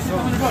 Tommy. They sent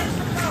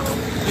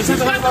 $100. They sent She's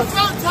got the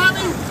phone,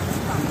 Tommy.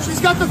 She's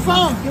got the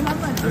phone.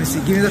 Let me see.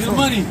 Give me the phone.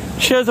 money.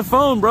 She has a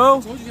phone,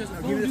 bro.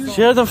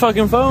 She has a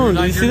fucking phone.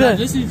 Did you see that?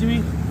 Listening to me.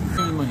 Give me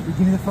the money. Give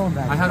me the phone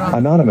back.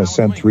 Anonymous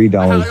sent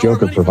 $3.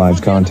 Joker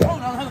provides content.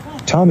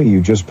 Tommy,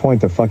 you just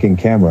point the fucking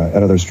camera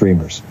at other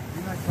streamers.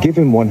 Give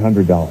him $100. You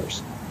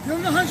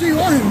don't know how much you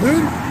want him,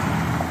 dude.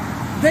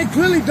 They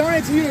clearly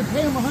donate to you and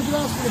pay him $100 for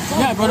the phone.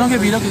 Yeah, bro, don't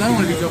get beat up because I don't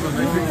want to beat you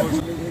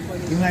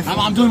up.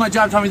 I'm doing my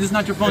job, Tommy. This is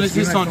not your phone. This is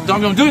his phone.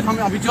 Tommy, don't do it, Tommy.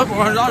 I'll beat you up for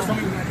 $100,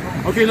 Tommy.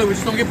 Okay, look, we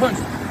just don't get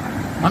punched.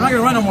 I'm not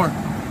gonna run no more.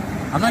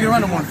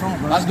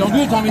 Don't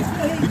do it, Tommy.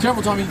 Be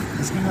careful, Tommy.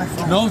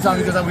 No,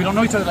 Tommy, because we don't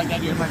know each other like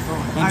that, dude.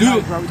 Don't do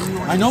it.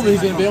 I know, but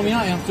he's gonna bail me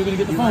out, and I'm still gonna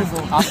get the phone.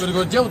 I'm gonna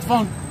go to jail with the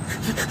phone.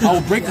 I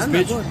will break this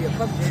bitch.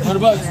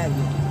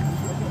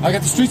 $100. I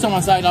got the streets on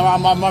my side.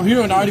 I'm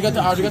here and I already got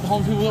the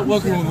home people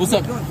welcome room. What's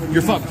up?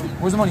 You're fucked.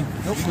 Where's the money?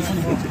 Nope. Where's the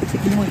money?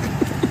 Give me the money. I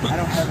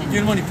don't have any. Give me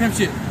the money. Pimp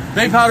shit.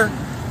 Baby powder.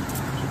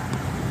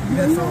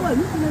 Just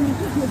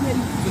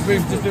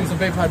bring me some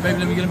baby powder, baby.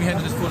 Let me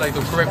handle this food like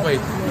the correct way.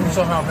 Let me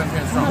show how I'm from.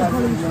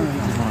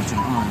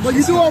 But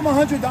you do owe my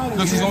 $100.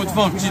 Look, she's going with the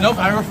phone. She nope.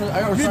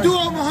 You do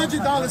owe my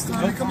 $100,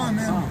 Tommy. Come on,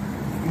 man.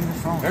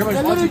 Everybody's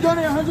I literally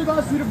watching. donated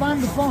 $100 for you to buy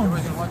him the phone.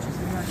 Everybody's gonna watch this.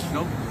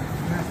 Nope.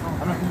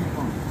 I'm not giving you the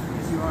phone.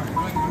 Yes, you are.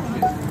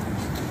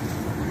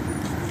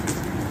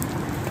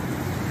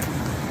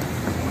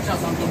 Watch out,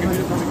 Tom. Don't give me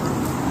the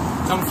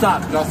phone. Tell him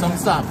stop. Y'all, tell him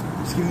stop.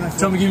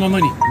 Tell me, give me my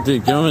money.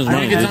 Dude, give him his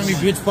money. I ain't Tommy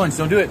bitch punch.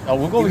 Don't do it. Oh,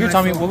 we'll go over here,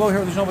 Tommy. We'll go over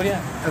here. There's nobody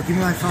at. Oh, give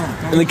me my phone.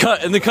 In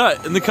the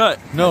cut.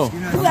 No.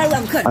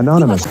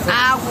 Anonymous.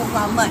 I want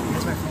my money.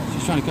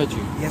 She's trying to cut you.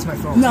 Yes, my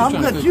phone. No, I'm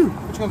gonna cut you.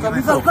 What you gonna cut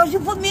me for? Because you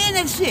put me in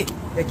that shit.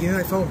 Yeah, give me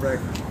my phone, bro.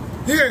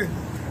 Here.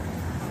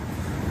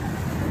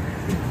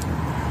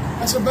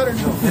 That's a better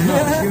deal. Give me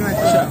my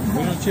phone.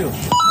 We don't chill.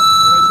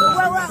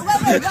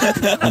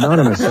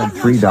 Anonymous sent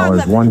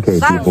 $3 1K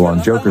people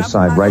on Joker's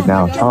side right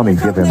now. Tommy,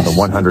 give him the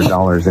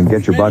 $100 and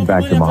get your butt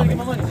back to mommy.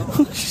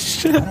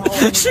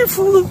 Shit. She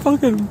full of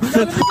fucking.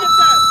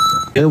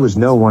 There was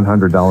no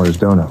 $100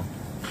 dono.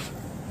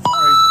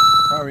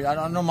 Sorry. I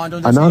don't know, Mondo.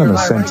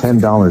 Anonymous sent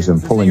 $10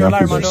 and pulling up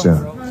either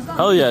soon.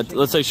 Hell yeah,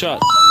 let's take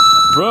shots.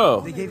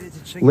 Bro.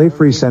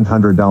 Layfree sent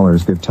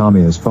 $100. Give Tommy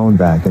his phone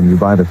back and you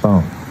buy the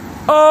phone.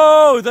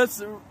 Oh, that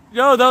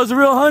was a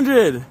real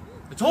 100.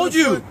 I told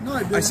you.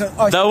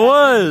 That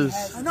was.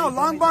 I know,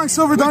 Long Bong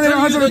Silver donated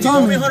 100 to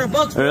Tommy.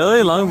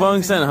 Really? Long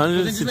Bong sent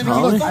 100 to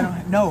Tommy?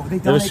 No, they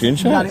There's a donated.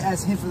 screenshot? You gotta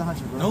ask him for the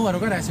 100, bro. No, I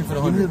don't gotta ask him for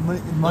the Give me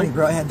 100. the money,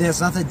 bro. It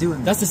has nothing to do with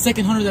it. That's the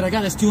second 100 that I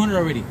got. That's 200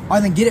 already. All right,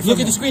 then get it from Look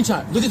at him. the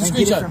screenshot. Look at the Then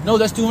get it screenshot. from No,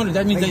 that's 200.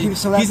 That means that Then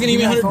he's give- gonna so give me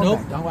give me 100. my Nope.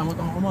 phone I'm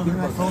Give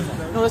me my phone back.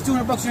 No, that's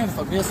 200 bucks. You're the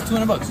fuck. That's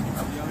 200 bucks.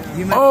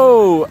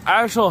 Oh,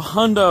 actual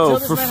hundo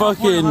for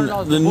fucking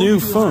the new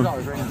phone.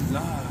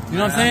 You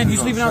know what I'm saying? You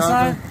sleeping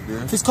outside?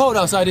 It's cold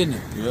outside, isn't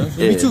it?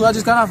 Yeah. Me too. I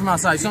just got out from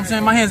outside. You know what I'm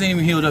saying? My hands ain't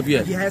even healed up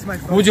yet. He has my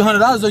phone. With your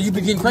 $100 though, you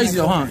be getting crazy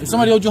though, huh? If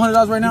somebody owed you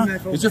 $100 right now,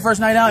 it's your first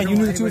night out, and you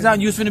knew that you was out,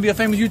 and you was finna be a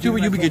famous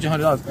YouTuber, you be getting your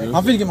 $100.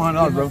 I'm finna get my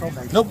 $100, bro.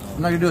 Nope,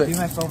 I'm not gonna do it. Give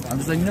me my phone. I'm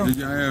just letting you know. Did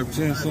y'all have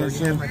 10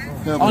 cents? I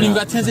don't even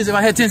got 10 cents. If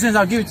I had 10 cents,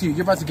 I'll give it to you.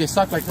 You're about to get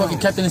sucked like fucking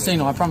Captain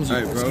Insano. I promise you.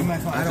 Hey, bro. Give me my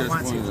phone. I don't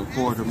want to.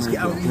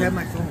 You have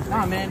my phone.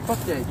 Nah, man, fuck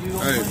that. You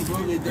don't money, bro.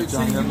 They're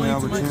sending help you me money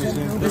out to with my 10 phone.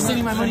 cents? They're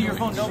sending my money to your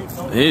phone. No.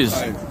 He's.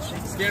 Hey,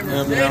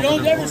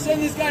 don't ever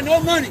send this guy no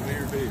money.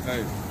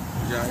 Hey,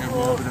 y'all help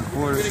me out with a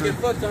quarter, You're gonna get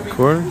sir? fucked, Tommy.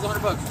 Quarter? It was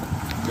 $100.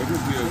 That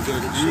would be a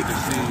good deed to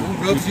see.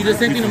 Bro, you just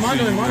thinking of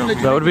Mondo and Mondo.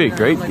 That would be a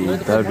great deed.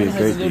 That would be a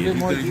great deed.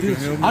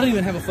 I don't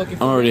even have a fucking.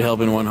 I'm already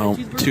helping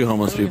two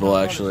homeless people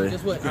actually.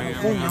 Guess what? I have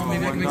a phone now.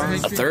 Maybe I can make some A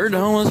extra. third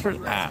homeless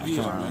person? Ah, come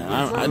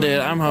on, man.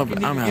 I'm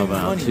helping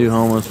out 2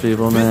 homeless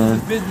people, man.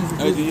 Give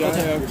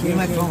me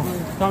my phone.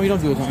 Tommy,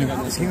 don't do it, Tommy.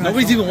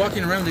 Nobody's even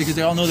walking around there because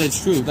they all know that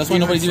it's true. That's why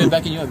nobody's even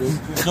backing you up, dude.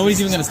 Nobody's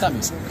even gonna stop me.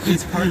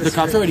 The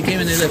cops already came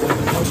and they left.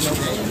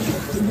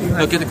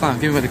 No, get the clown.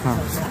 Give me the clown.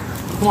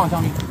 Come on,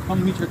 Tommy.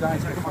 Come meet your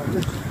guys. Come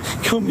on.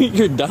 Go meet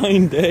your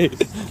dying day.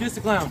 Kiss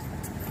the clown.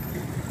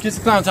 Kiss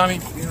the clown, Tommy.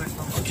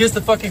 Kiss the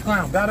fucking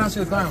clown. Bow down to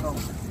the clown.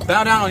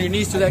 Bow down on your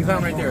knees to that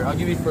clown right there. I'll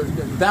give you first.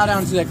 Bow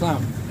down to that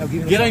clown.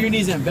 Get on your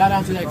knees and bow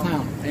down to that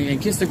clown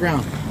and kiss the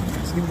ground.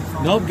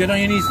 Nope, get on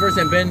your knees first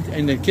and bend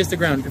and then kiss the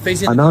ground.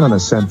 Face it.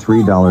 Anonymous sent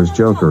 $3.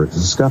 Joker is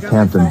a scuffed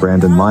Hampton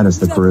Brandon minus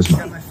the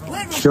charisma.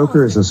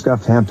 Joker is a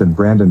scuffed Hampton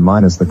Brandon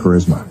minus the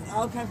charisma.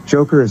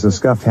 Joker is a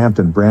scuffed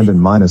Hampton Brandon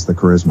minus the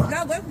charisma.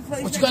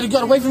 What you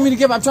gotta wait for me to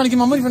give? I'm trying to get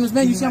my money from this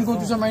man. You see I'm going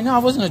through something right now.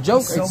 It wasn't a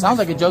joke. It sounds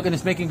like a joke and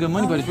it's making good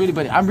money, but it's really,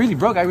 I'm really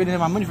broke. I really need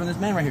my money from this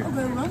man right here.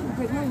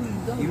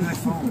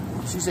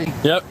 She said,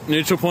 Yep,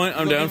 neutral point.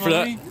 I'm down for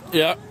that.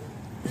 Yep.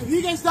 If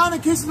he gets down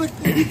and kisses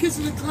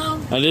the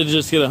clown. I did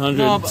just get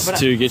 100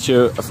 to get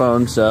you a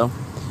phone, so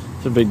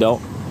it's a big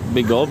goal.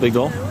 Big goal.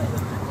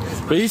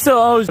 But he still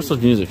always. Crystal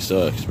music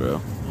sucks,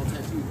 bro.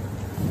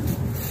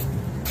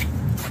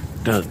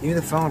 Dude, Give me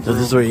the phone, bro.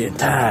 this is where you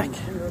attack.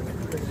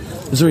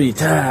 This is where you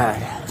attack.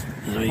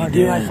 This is what you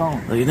do.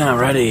 Look, you're not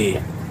ready.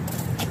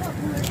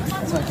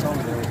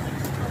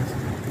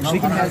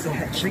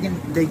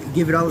 Chicken, they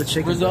give it all the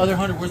chicken. where's the other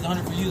 100? Where's the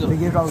 100 for you though? They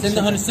give it all the Send the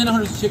chicken. 100. Send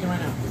 100 to chicken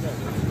right now.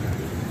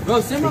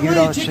 Bro, send my They give it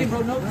money all to chicken,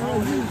 bro. No. I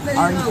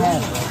already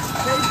have.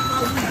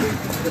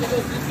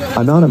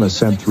 Anonymous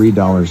sent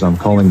 $3. I'm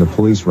calling the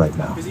police right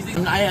now.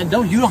 I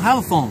don't. You don't have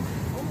a phone.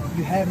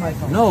 You have my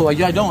phone. No, I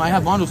don't. I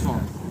have Mondo's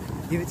phone.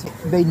 Give it to me.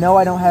 They know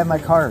I don't have my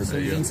card. So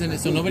you can send it.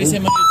 So nobody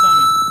send money to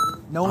Tommy.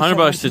 No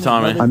 $100 to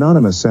Tommy.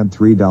 Anonymous sent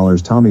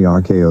 $3. Tommy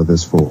RKO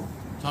this fool.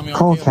 Tommy,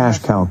 Call okay, Cash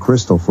Cow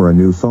Crystal for a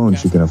new phone.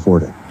 She can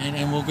afford it.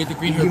 And we'll get the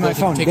green Give me my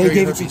phone. They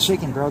gave it to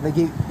chicken, bro. They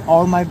gave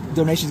all my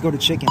donations go to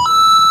chicken.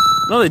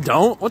 No, they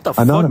don't. What the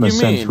Anonymous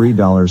fuck you sent mean?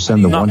 $3.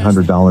 Send the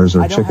 $100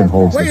 or chicken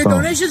holds Wait, the your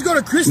phone. donations go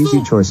to Crystal?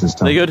 Easy choices, They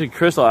Tommy. go to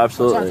Crystal,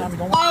 absolutely.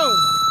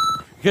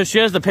 Because she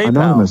has the PayPal.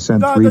 Anonymous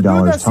sent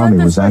 $3.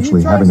 Tommy was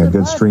actually having a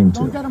good stream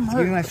too.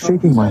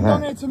 Shaking my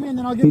head.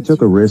 He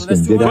took a risk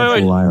and did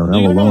actual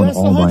IRL alone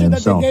all by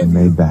himself and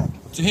made back.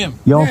 To him.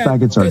 Y'all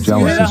faggots are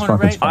jealous as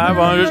fuck as fuck.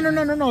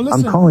 No.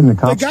 Listen, I'm calling the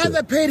cops. The guy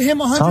that paid him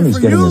 100 Tommy's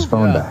for getting you, his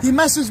phone back. he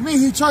messaged me.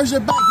 He charged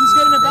it back. He's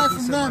getting it back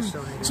from them.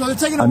 So they're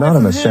taking it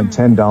Anonymous away from him.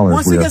 sent $10.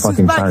 Once We he are gets his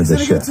fucking back, tired he's of gonna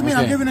this give it shit. to me.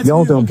 I'm giving it to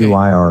Y'all you. don't do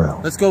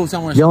IRL. Let's go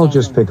somewhere. Y'all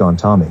just pick on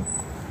Tommy.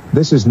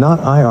 This is not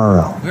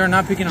IRL. We are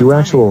not picking on Do Tommy.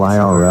 actual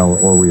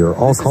IRL or we are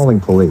all calling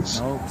police.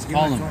 No,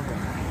 call them.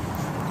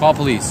 Call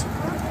police.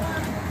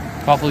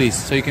 Call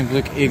police so you can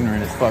look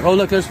ignorant as fuck. Oh,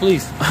 look, there's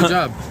police. Good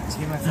job. Just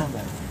give my phone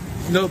back.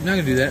 Nope, not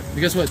gonna do that. But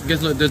guess what?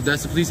 Guess what?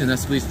 That's the police, and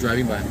that's the police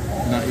driving by.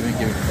 Not even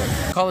giving a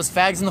fuck. Call us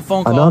fags in the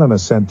phone call.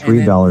 Anonymous sent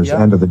 $3.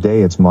 Then, End of the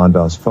day, it's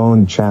Mondo's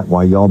phone chat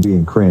while y'all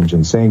being cringe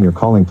and saying you're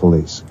calling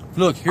police.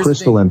 Look, here's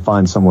Crystal the thing. and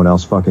find someone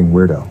else fucking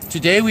weirdo.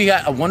 Today we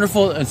got a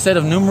wonderful set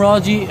of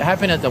numerology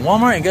happened at the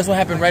Walmart, and guess what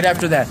happened right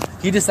after that?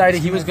 He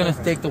decided he was gonna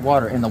take the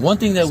water, and the one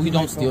thing that we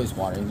don't steal is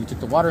water. And he took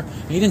the water,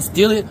 and he didn't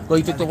steal it, but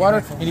he took the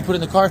water and he put it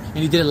in the car, and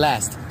he did it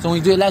last. So when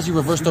he did it last, he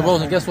reversed the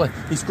roles, and guess what?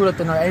 He screwed up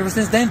the number. Ever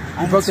since then,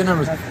 he broke the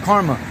numbers.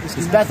 Karma.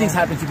 These bad things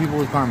happen to people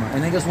with karma.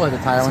 And then guess what? The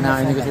tire went out,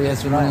 and then guess what? He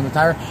has to run on the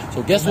tire.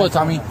 So guess what,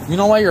 Tommy? You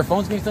know why your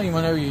phone's getting stolen? You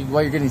wanna know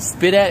why you're getting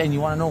spit at, and you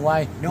wanna know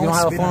why you don't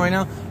have a phone right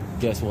now?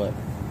 Guess what?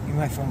 Give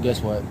me my phone.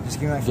 Guess what? Just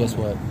give me my phone. Guess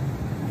what?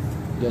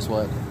 Guess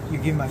what? You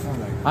give me my phone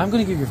back. I'm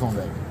gonna give your phone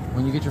back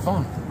when you get your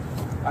phone.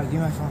 I'll give me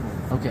my phone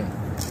back. Okay.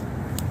 I'm just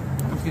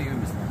gonna give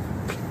him his phone.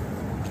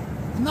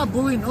 I'm not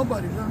bullying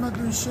nobody, bro. I'm not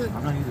doing shit.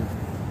 I'm not either.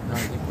 Now I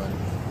think about it.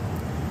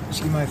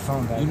 Just give me my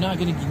phone back. You're not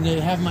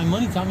gonna have my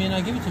money, Tommy, and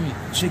not give it to me.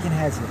 Chicken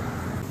has it.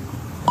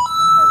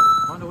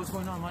 Mondo, what's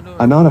going on, Mondo?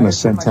 Anonymous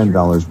sent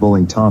 $10.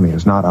 Bullying Tommy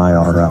is not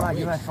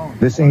IRL.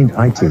 This ain't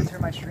IT.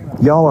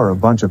 Y'all are a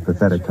bunch of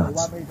pathetic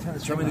cunts.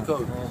 Show me the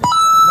code. No,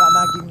 I'm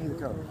not giving you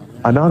the code.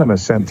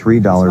 Anonymous sent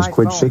 $3.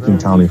 Quit shaking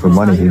Tommy for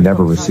money he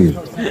never received.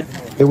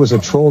 It was a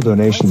troll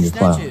donation, you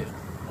clown.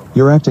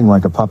 You're acting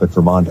like a puppet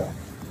for Mondo.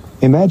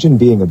 Imagine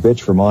being a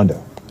bitch for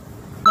Mondo.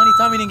 Money,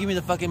 Tommy didn't give me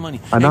the fucking money.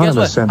 Anonymous and guess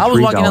what? sent I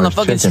was walking down the $3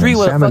 fucking chicken street and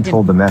with a Salmon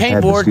told the fucking meth head to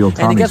paintboard, steal and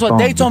Tommy's guess what?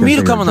 They phone told me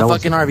to because come they on the were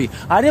fucking jealous.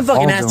 RV. I didn't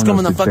fucking All ask to come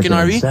on the donors to fucking chicken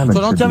and RV, salmon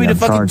so don't should tell be me to on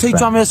fucking charge treat back.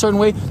 Tommy a certain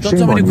way. Don't Shame tell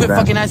me on to you, quit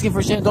fucking bastard. asking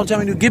for shit. Don't tell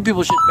me to give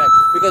people shit back.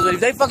 Because if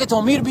they fucking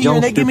told me to be here Don't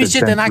and they give me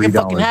stupid shit, then I can $10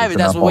 fucking have it.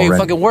 That's the enough way it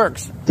already. fucking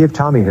works. Give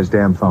Tommy his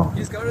damn phone.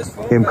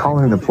 Him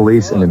calling the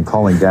police and him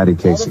calling Daddy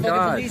Casey.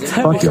 Tell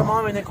Fuck your y'all.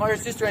 mom and then call your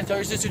sister and tell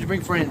your sister to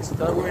bring friends.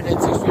 Tell her we're in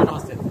 6th Street in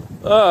Austin.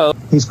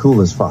 He's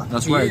cool as fuck.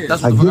 That's right.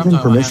 That's I what the give fuck I'm him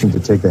talking permission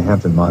about. to take the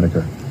Hampton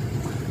moniker.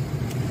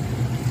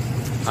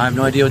 I have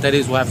no idea what that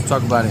is. We'll have to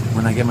talk about it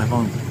when I get my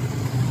phone.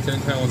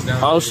 10 pounds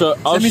down. I'll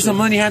Send me some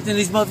money, Hampton.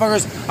 These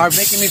motherfuckers are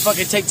making me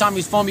fucking take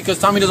Tommy's phone because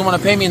Tommy doesn't want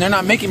to pay me, and they're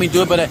not making me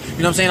do it. But you know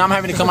what I'm saying? I'm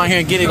having to come out here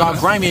and get it all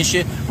grimy and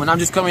shit when I'm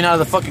just coming out of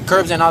the fucking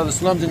curbs and out of the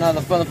slums and out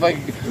of the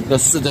fucking the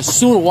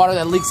sewer water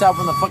that leaks out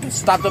from the fucking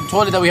stopped up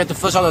toilet that we had to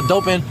flush all the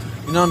dope in.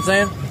 You know what I'm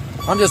saying?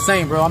 I'm just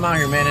saying, bro. I'm out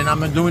here, man, and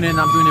I'm doing it, and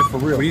I'm doing it for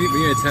real. We need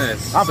a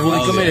test. I'm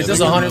fully committed. This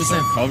is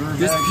 100%.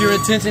 This is pure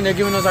intention. They're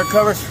giving us our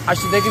cover.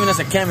 Actually, they're giving us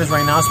a canvas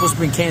right now. I was supposed to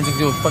bring cans and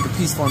do a fucking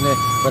piece for them there,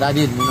 but I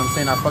didn't. You know what I'm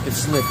saying? I fucking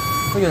slipped.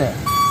 Look at that.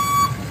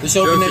 This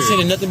show open that shit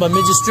and nothing but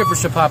midget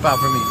strippers should pop out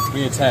for me. We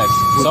need a test.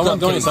 Someone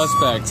doing a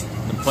suspect.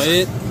 And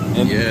play it.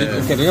 And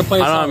okay, they're gonna play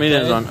it. I don't have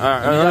meters on.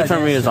 Alright, let me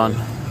turn meters on.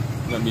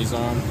 Got meters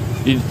on.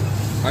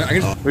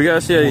 We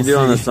gotta see how you do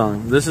on this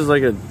song. This is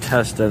like a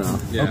test, I know.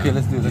 Yeah. Okay,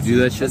 let's do it. Let's do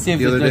that shit. Let's see if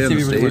the other day on it the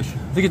really works. stage.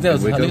 Look at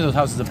those. Look at those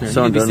houses up here.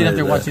 Someone They sit up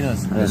there donated watching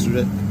us.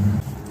 Yesterday.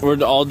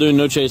 We're all doing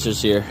no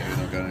chasers here. Yeah, we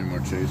don't got any more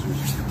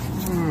chasers.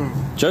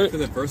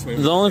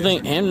 The only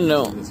thing,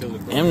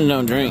 Hamden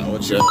don't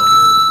drink. So. I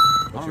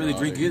don't really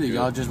drink either,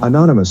 y'all. Just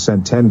Anonymous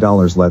sent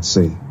 $10. Let's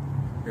see.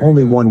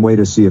 Only one way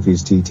to see if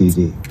he's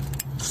TTD.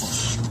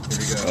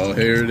 Oh,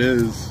 here it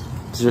is.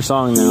 It's your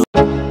song now.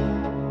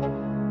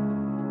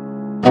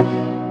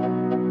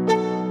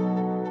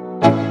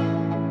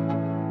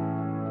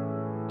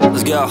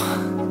 Let's go.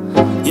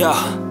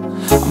 Yeah.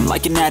 I'm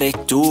like an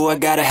addict, ooh, I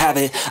gotta have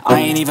it. I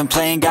ain't even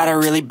playing, got a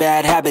really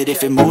bad habit.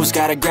 If it moves,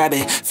 gotta grab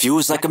it.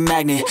 Fuse like a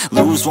magnet,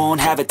 lose,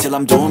 won't have it till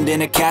I'm doomed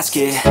in a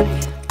casket.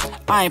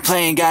 I ain't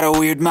playing, got a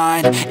weird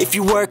mind. If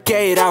you work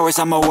 8 hours,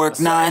 I'ma work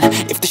 9.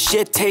 If the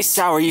shit tastes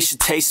sour, you should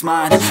taste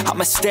mine.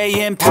 I'ma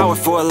stay in power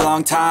for a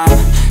long time.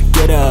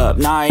 Get up,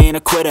 nah, I ain't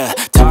a quitter.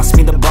 Toss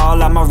me the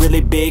ball, I'm a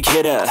really big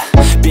hitter.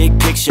 Big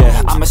picture,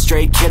 I'm a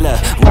straight killer.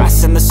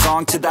 Rising the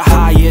song to the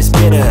highest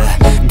bidder.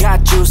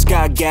 Got juice,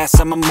 got gas,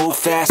 I'ma move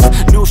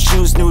fast. New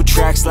shoes, new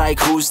tracks, like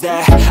who's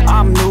that?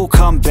 I'm new,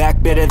 come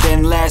back, better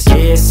than last.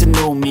 Yeah, it's a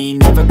new me,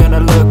 never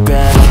gonna look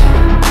back.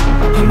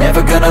 I'm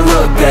never gonna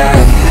look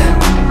back.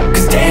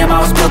 Cause damn,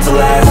 I was built to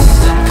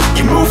last.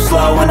 You move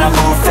slow and I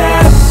move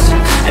fast,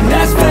 and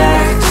that's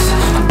facts.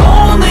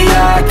 Only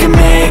I can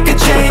make a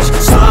change.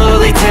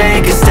 Slowly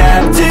take a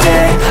step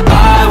today.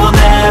 I will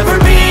never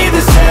be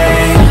the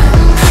same.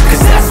 Cause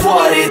that's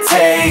what it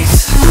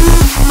takes.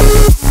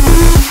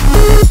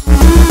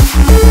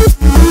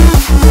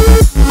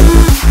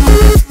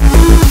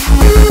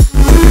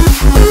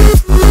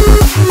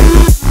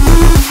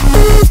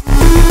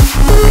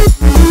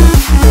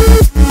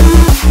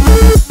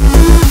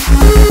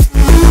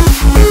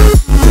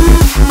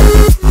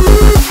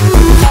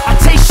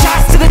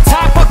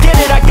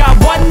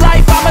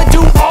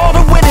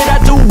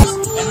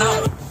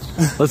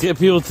 Let's get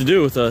people to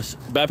do it with us.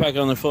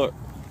 Backpack on the floor.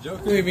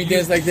 Joker, We be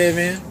dance like that,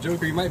 man.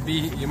 Joker, you might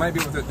be what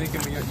they're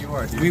thinking you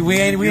are, dude. We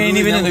ain't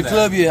even in the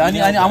club yet.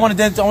 I want to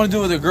dance. I want to do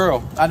it with a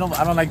girl. I don't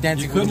like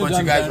dancing with a bunch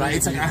of guys, right?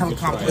 It's like I have a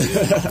complex.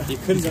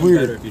 It's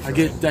weird.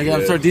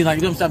 I'm start doing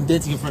like I'm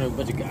dancing in front of a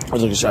bunch of guys.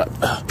 Let's take a shot.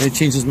 It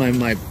changes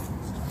my.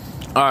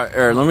 All right,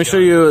 Aaron. Let me show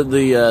you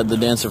the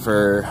dancer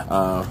for.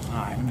 All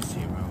right, let me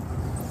see, bro.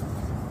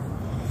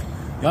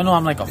 Y'all know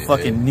I'm like a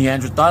fucking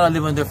Neanderthal. I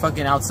live when they're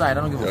fucking outside. I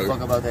don't give a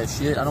fuck about that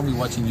shit. I don't be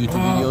watching YouTube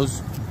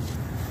videos.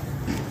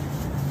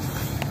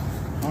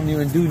 I don't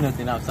even do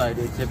nothing outside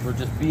except for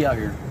just be out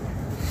here.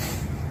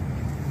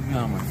 I'm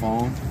on my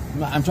phone.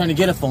 I'm trying to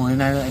get a phone,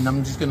 and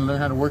I'm just gonna learn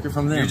how to work it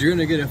from there. Dude, you're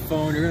gonna get a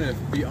phone. You're gonna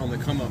be on the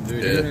come up,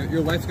 dude.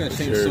 Your life's gonna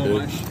change so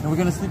much. And we're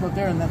gonna sleep up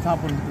there on that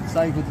top on the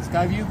side with the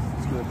sky view.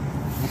 It's good.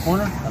 In the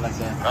corner, I like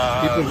that.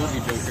 People love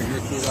you, Joker. You're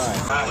a cool guy.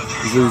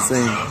 He's really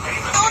saying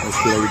that's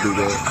good. I would do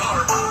that.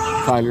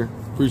 Tyler,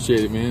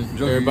 appreciate it, man.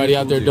 Joker, everybody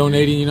out there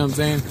donating, you know what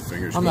I'm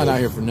saying? I'm not out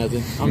here for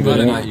nothing. I'm good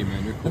at you,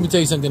 man. Let me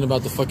tell you something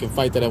about the fucking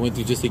fight that I went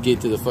through just to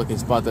get to the fucking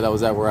spot that I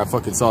was at where I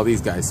fucking saw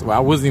these guys. Well, I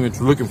wasn't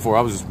even looking for it.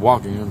 I was just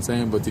walking, you know what I'm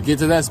saying? But to get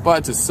to that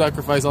spot, to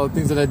sacrifice all the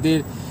things that I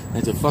did,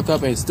 and to fuck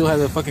up and still have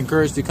the fucking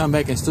courage to come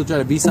back and still try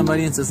to be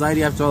somebody in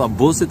society after all the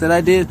bullshit that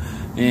I did,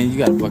 and you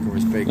gotta fucking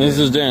respect This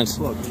is dance.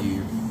 Fuck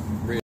you.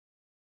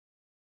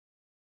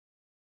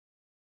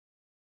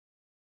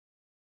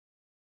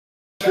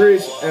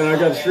 Streets, and I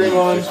got the stream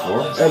on,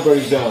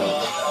 everybody's down.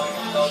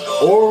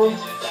 Or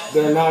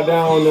they're not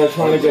down when they're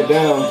trying to get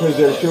down because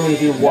there's too many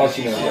people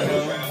watching them.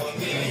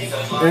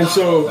 And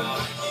so,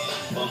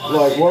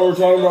 like, what we're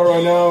talking about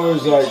right now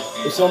is like,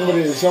 if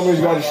somebody's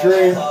got a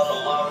stream,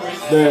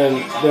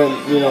 then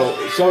you know,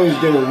 somebody's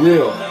getting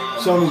real,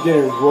 somebody's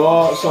getting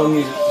raw,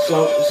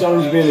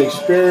 somebody's being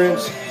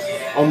experienced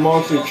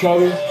amongst each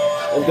other,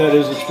 and that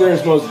is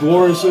experienced most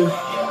gloriously,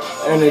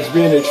 and it's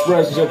being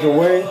expressed in such a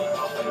way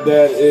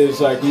that is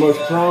like most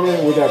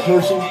prominent with that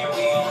person,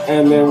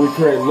 and then we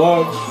create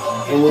love,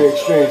 and we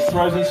exchange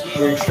presence,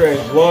 we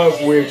exchange love,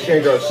 we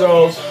exchange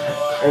ourselves,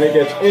 and it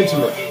gets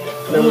intimate.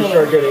 And then we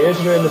start getting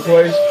intimate in the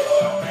place.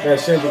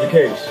 That's simply the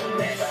case.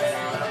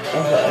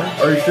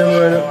 Are you streaming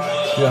right now?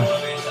 Yeah.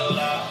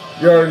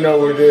 You already know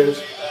what it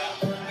is.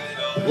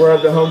 We're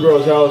at the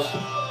homegirl's house,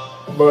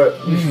 but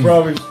you should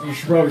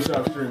probably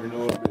stop streaming a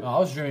little bit. No, I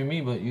was streaming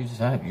me, but you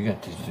got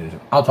to do it.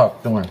 I'll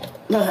talk. Don't worry.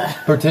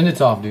 Pretend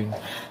it's off, dude.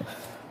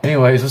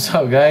 Anyways, what's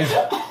up, guys?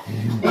 That's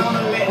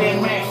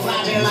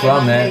where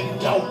I'm at.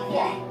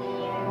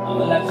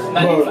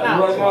 But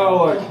right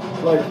now,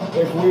 like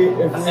if we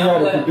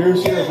had a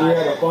producer, if we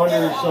had a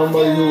funder,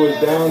 somebody who was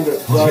down to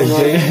right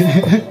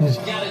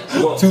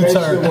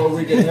now, what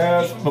we could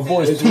have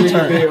is we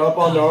could be up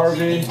on the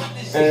RV,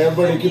 and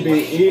everybody could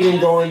be eating,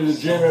 going to the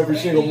gym every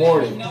single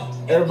morning.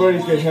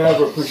 Everybody could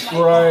have a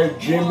prescribed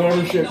gym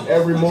membership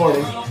every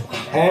morning,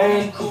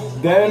 and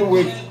then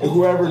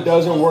whoever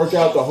doesn't work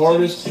out the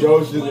hardest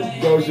goes to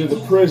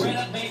the prison,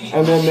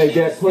 and then they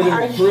get put in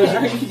the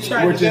prison,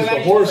 which is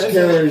the horse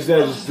carriers that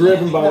is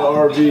driven by the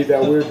RV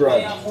that we're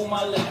driving.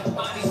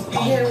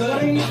 Here,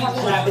 what are you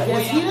talking about?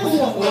 Because he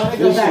doesn't want to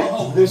go back.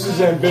 This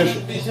is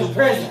ambitious. To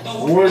prison.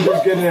 We're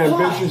just getting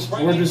ambitious.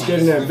 We're just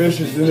getting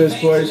ambitious in this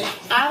place.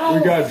 We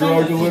got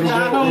drugged a little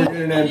bit. We're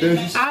getting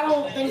ambitious. I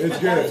don't think it's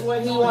that's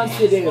what he wants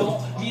to do.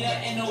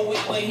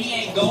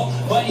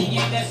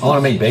 I want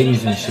to make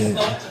babies and shit.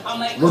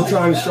 We're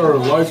trying to start a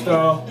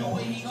lifestyle,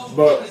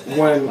 but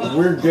when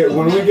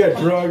we get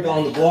drugged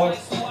on the block,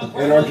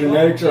 and our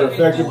genetics are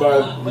affected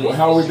by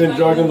how we've been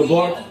drugged on the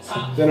block,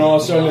 then all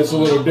of a sudden it's a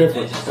little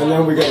different. And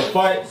then we got to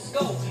fight,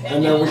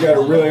 and then we got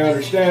to really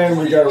understand.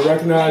 We got to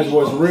recognize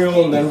what's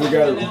real, and then we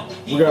got to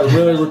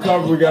really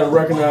recover. We got to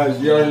recognize.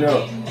 You already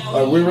know.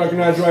 We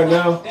recognize right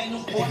now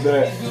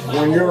that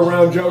when you're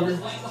around Joker,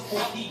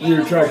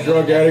 you attract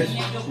drug addicts,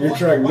 you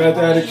attract meth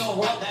addicts,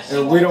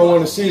 and we don't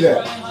want to see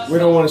that. We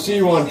don't want to see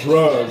you on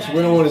drugs.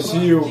 We don't want to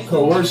see you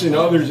coercing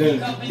others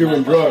into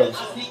doing drugs.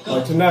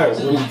 Like tonight,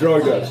 when you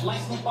drugged us.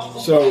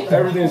 So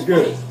everything's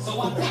good.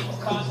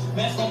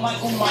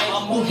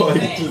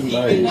 Like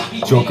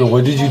tonight. Joker,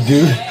 what did you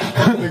do?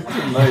 Like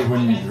tonight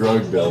when you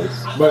drugged us.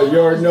 But you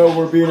already know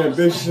we're being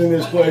ambitious in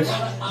this place.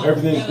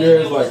 Everything's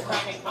good. Like,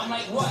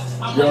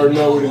 you already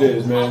know what it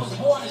is, man.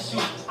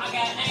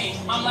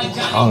 I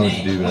don't know what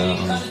to do, man.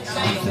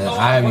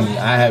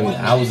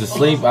 I was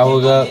asleep, I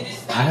woke up.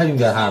 I haven't even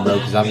got high, bro,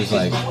 because I'm just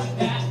like,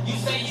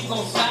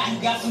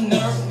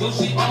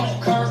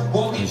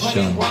 just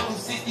chilling.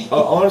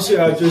 Honestly,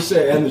 I'd just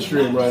say end the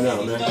stream right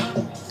now, man.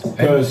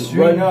 Because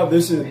right now,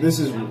 this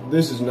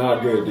is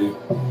not good, dude.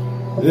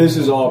 This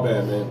is all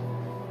bad, man.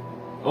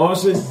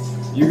 Honestly,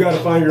 you gotta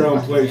find your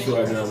own place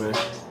right now, man.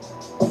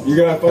 You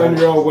gotta find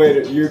your own way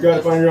to. You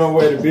gotta find your own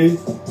way to be.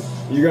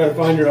 You gotta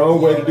find your own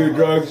way to do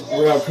drugs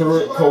without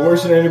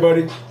coercing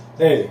anybody.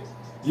 Hey,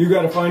 you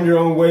gotta find your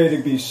own way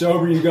to be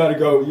sober. You gotta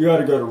go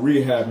to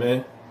rehab,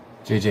 man.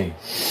 JJ,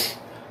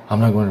 I'm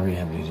not going to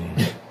rehab,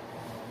 JJ.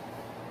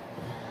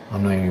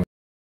 I'm not even.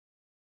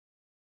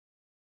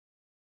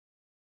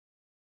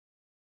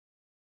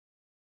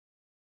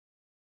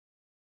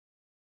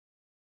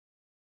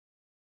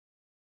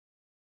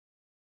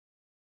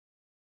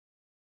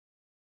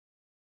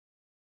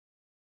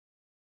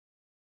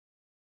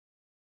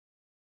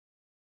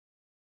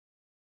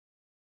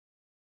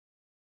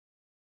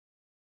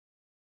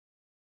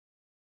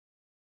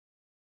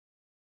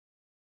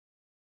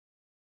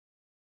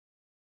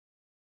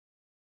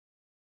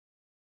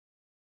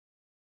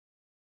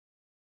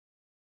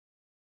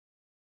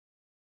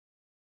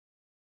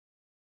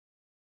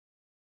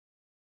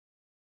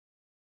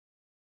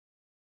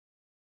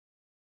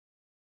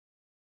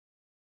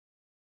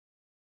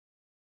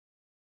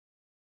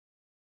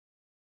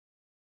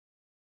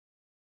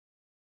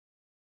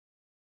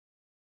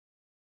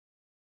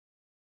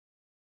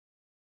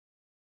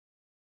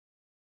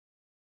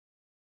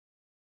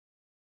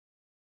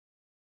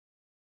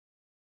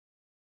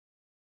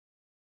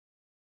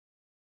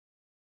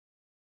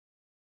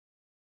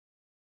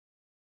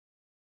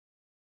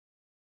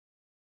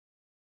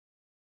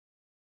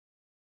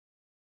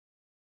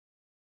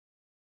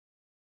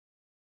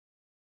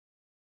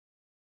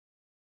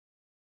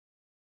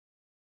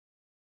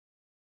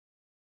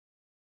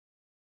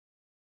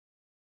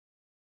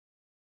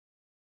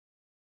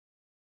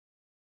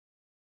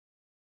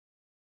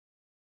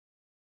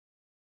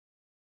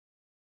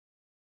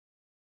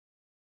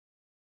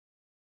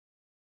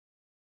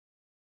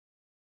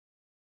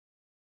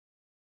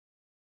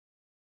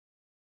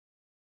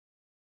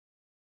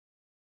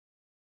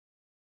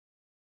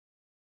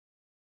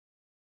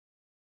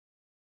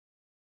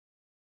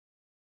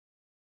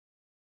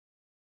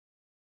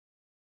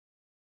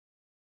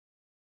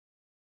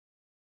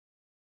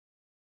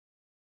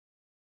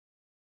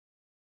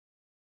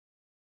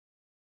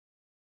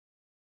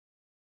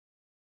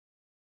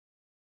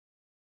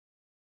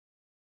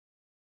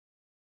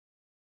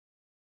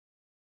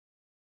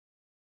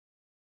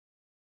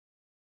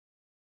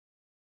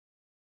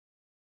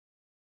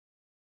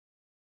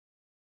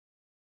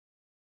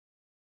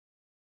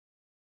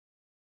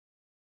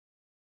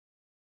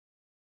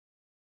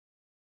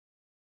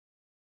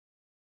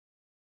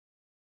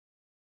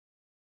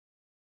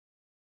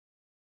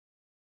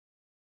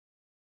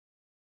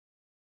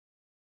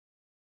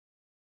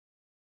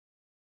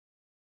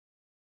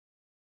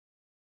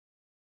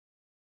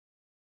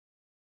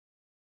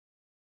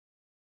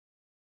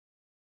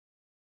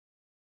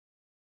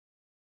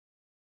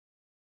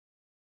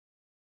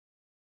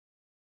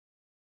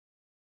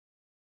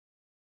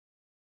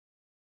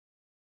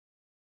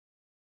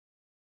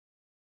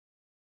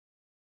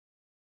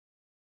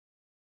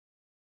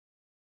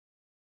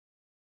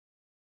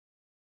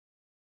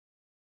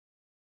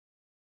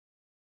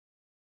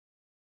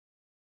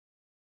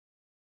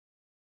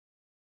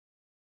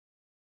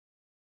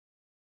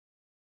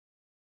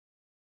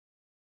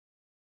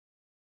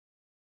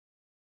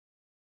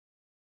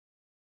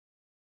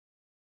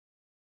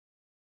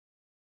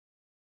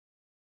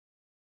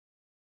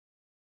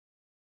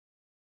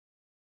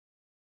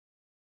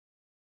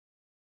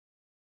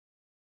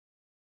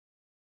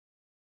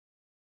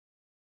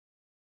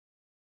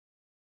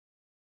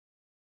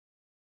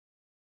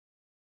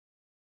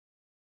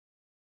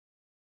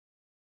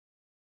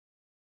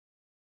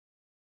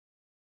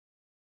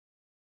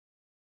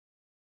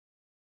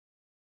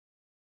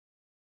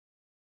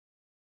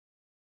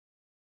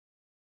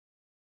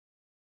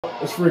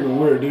 It's freaking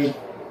weird, dude.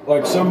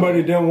 Like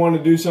somebody didn't want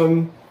to do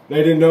something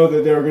they didn't know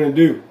that they were going to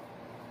do.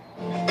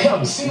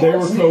 They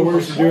were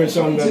coerced to doing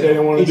something that they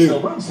didn't want to do.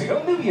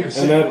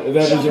 And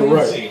that isn't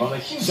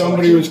right.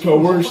 Somebody was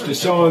coerced to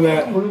selling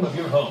that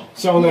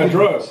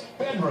drug.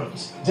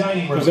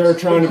 Because they were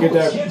trying to get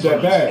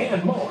that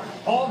bag.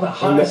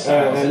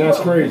 And that's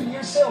crazy.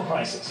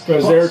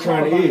 Because they're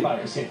trying to eat.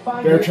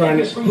 They're trying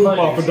to poop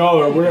off $1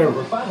 or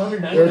whatever.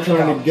 They're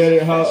trying to get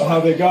it how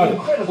they got it.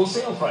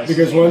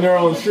 Because when they're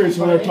on the streets,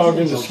 when they're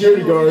talking to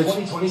security guards,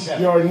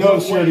 you already know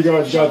the security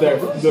guards got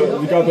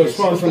those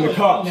funds from the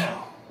cops.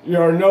 You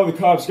already know the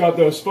cops got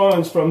those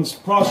funds from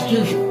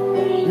prostitution.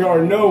 You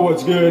already know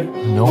what's good.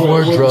 No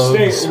more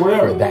drugs for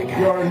whatever. that guy.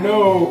 You already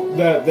know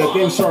that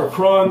things start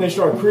crying, they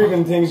start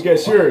creeping, things get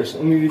serious.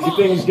 And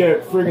things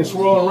get freaking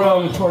swirling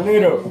around in a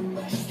tornado.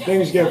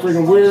 Things get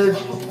freaking weird.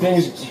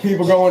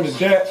 People go into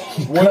debt.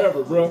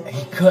 Whatever, bro.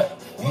 He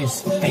cut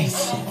his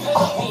face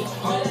off.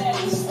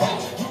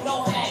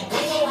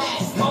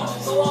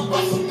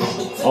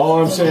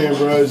 All I'm saying,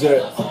 bro, is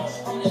that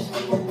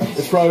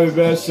it's probably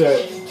best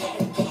that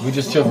we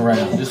just chill right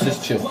now.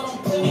 Just chill.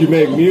 You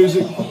make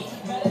music.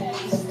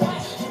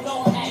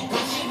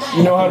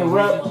 You know how to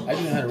rap? I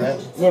do know how to rap.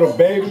 Little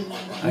baby.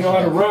 You know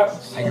how to rap?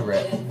 I can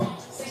rap.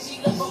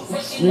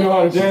 You know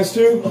how to dance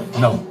too?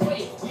 No.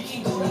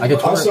 I can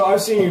twerk.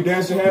 I've seen you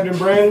dance to Hampton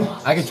Brandon.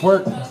 I can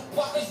twerk.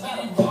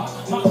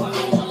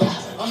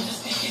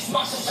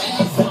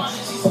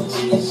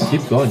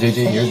 Keep going,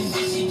 JJ.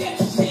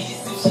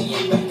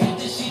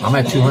 I'm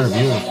at 200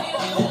 viewers.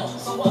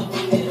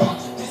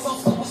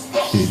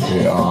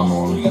 Yeah, I'm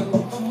on.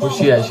 Where's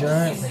she at? She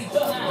alright?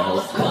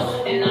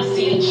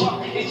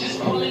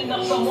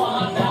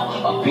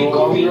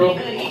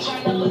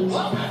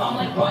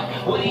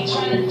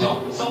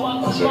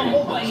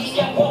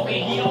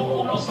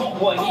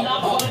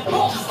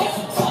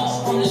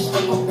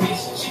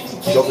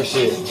 Joker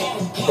shit.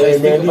 Hey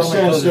man, just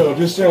stand still.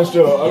 Just stand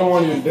still. I don't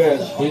want you to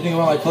dance. What do you think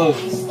about my clothes?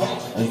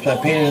 I just try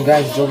painting them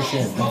guys Joker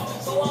shit.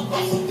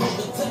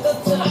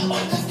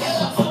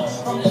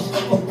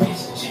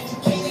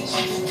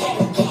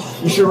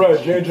 You should write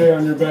JJ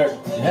on your back.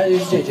 Yeah,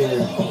 use JJ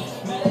there.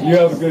 You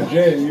have a good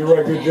J. You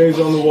write good J's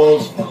on the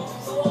walls.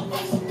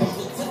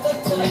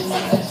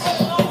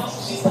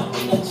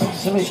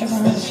 Somebody check my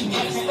house.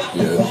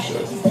 Yeah,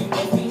 sure.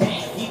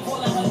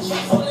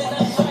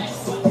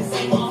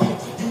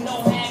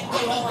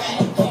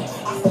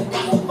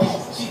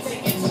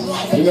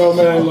 You know,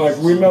 man, like,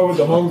 we met with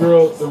the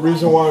homegirl. The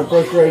reason why I'm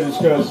frustrated is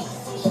because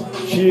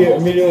she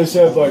immediately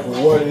said, like,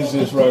 what is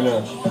this right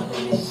now?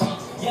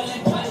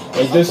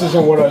 Like, this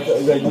isn't what I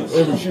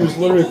like. She was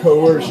literally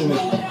coerced into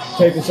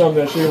taking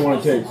something that she didn't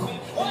want to take.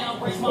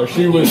 Like,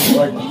 she was,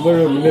 like,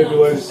 literally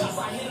manipulated.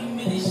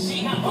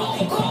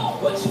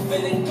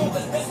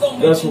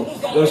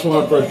 That's why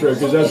I'm frustrated,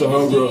 because that's a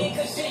homegirl.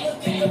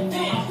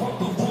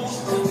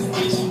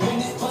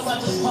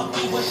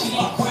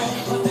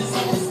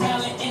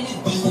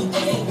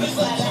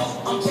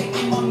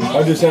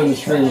 I just end the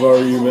stream if I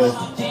were you, man. I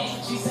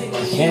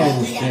can't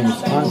end the stream,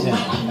 it's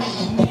content.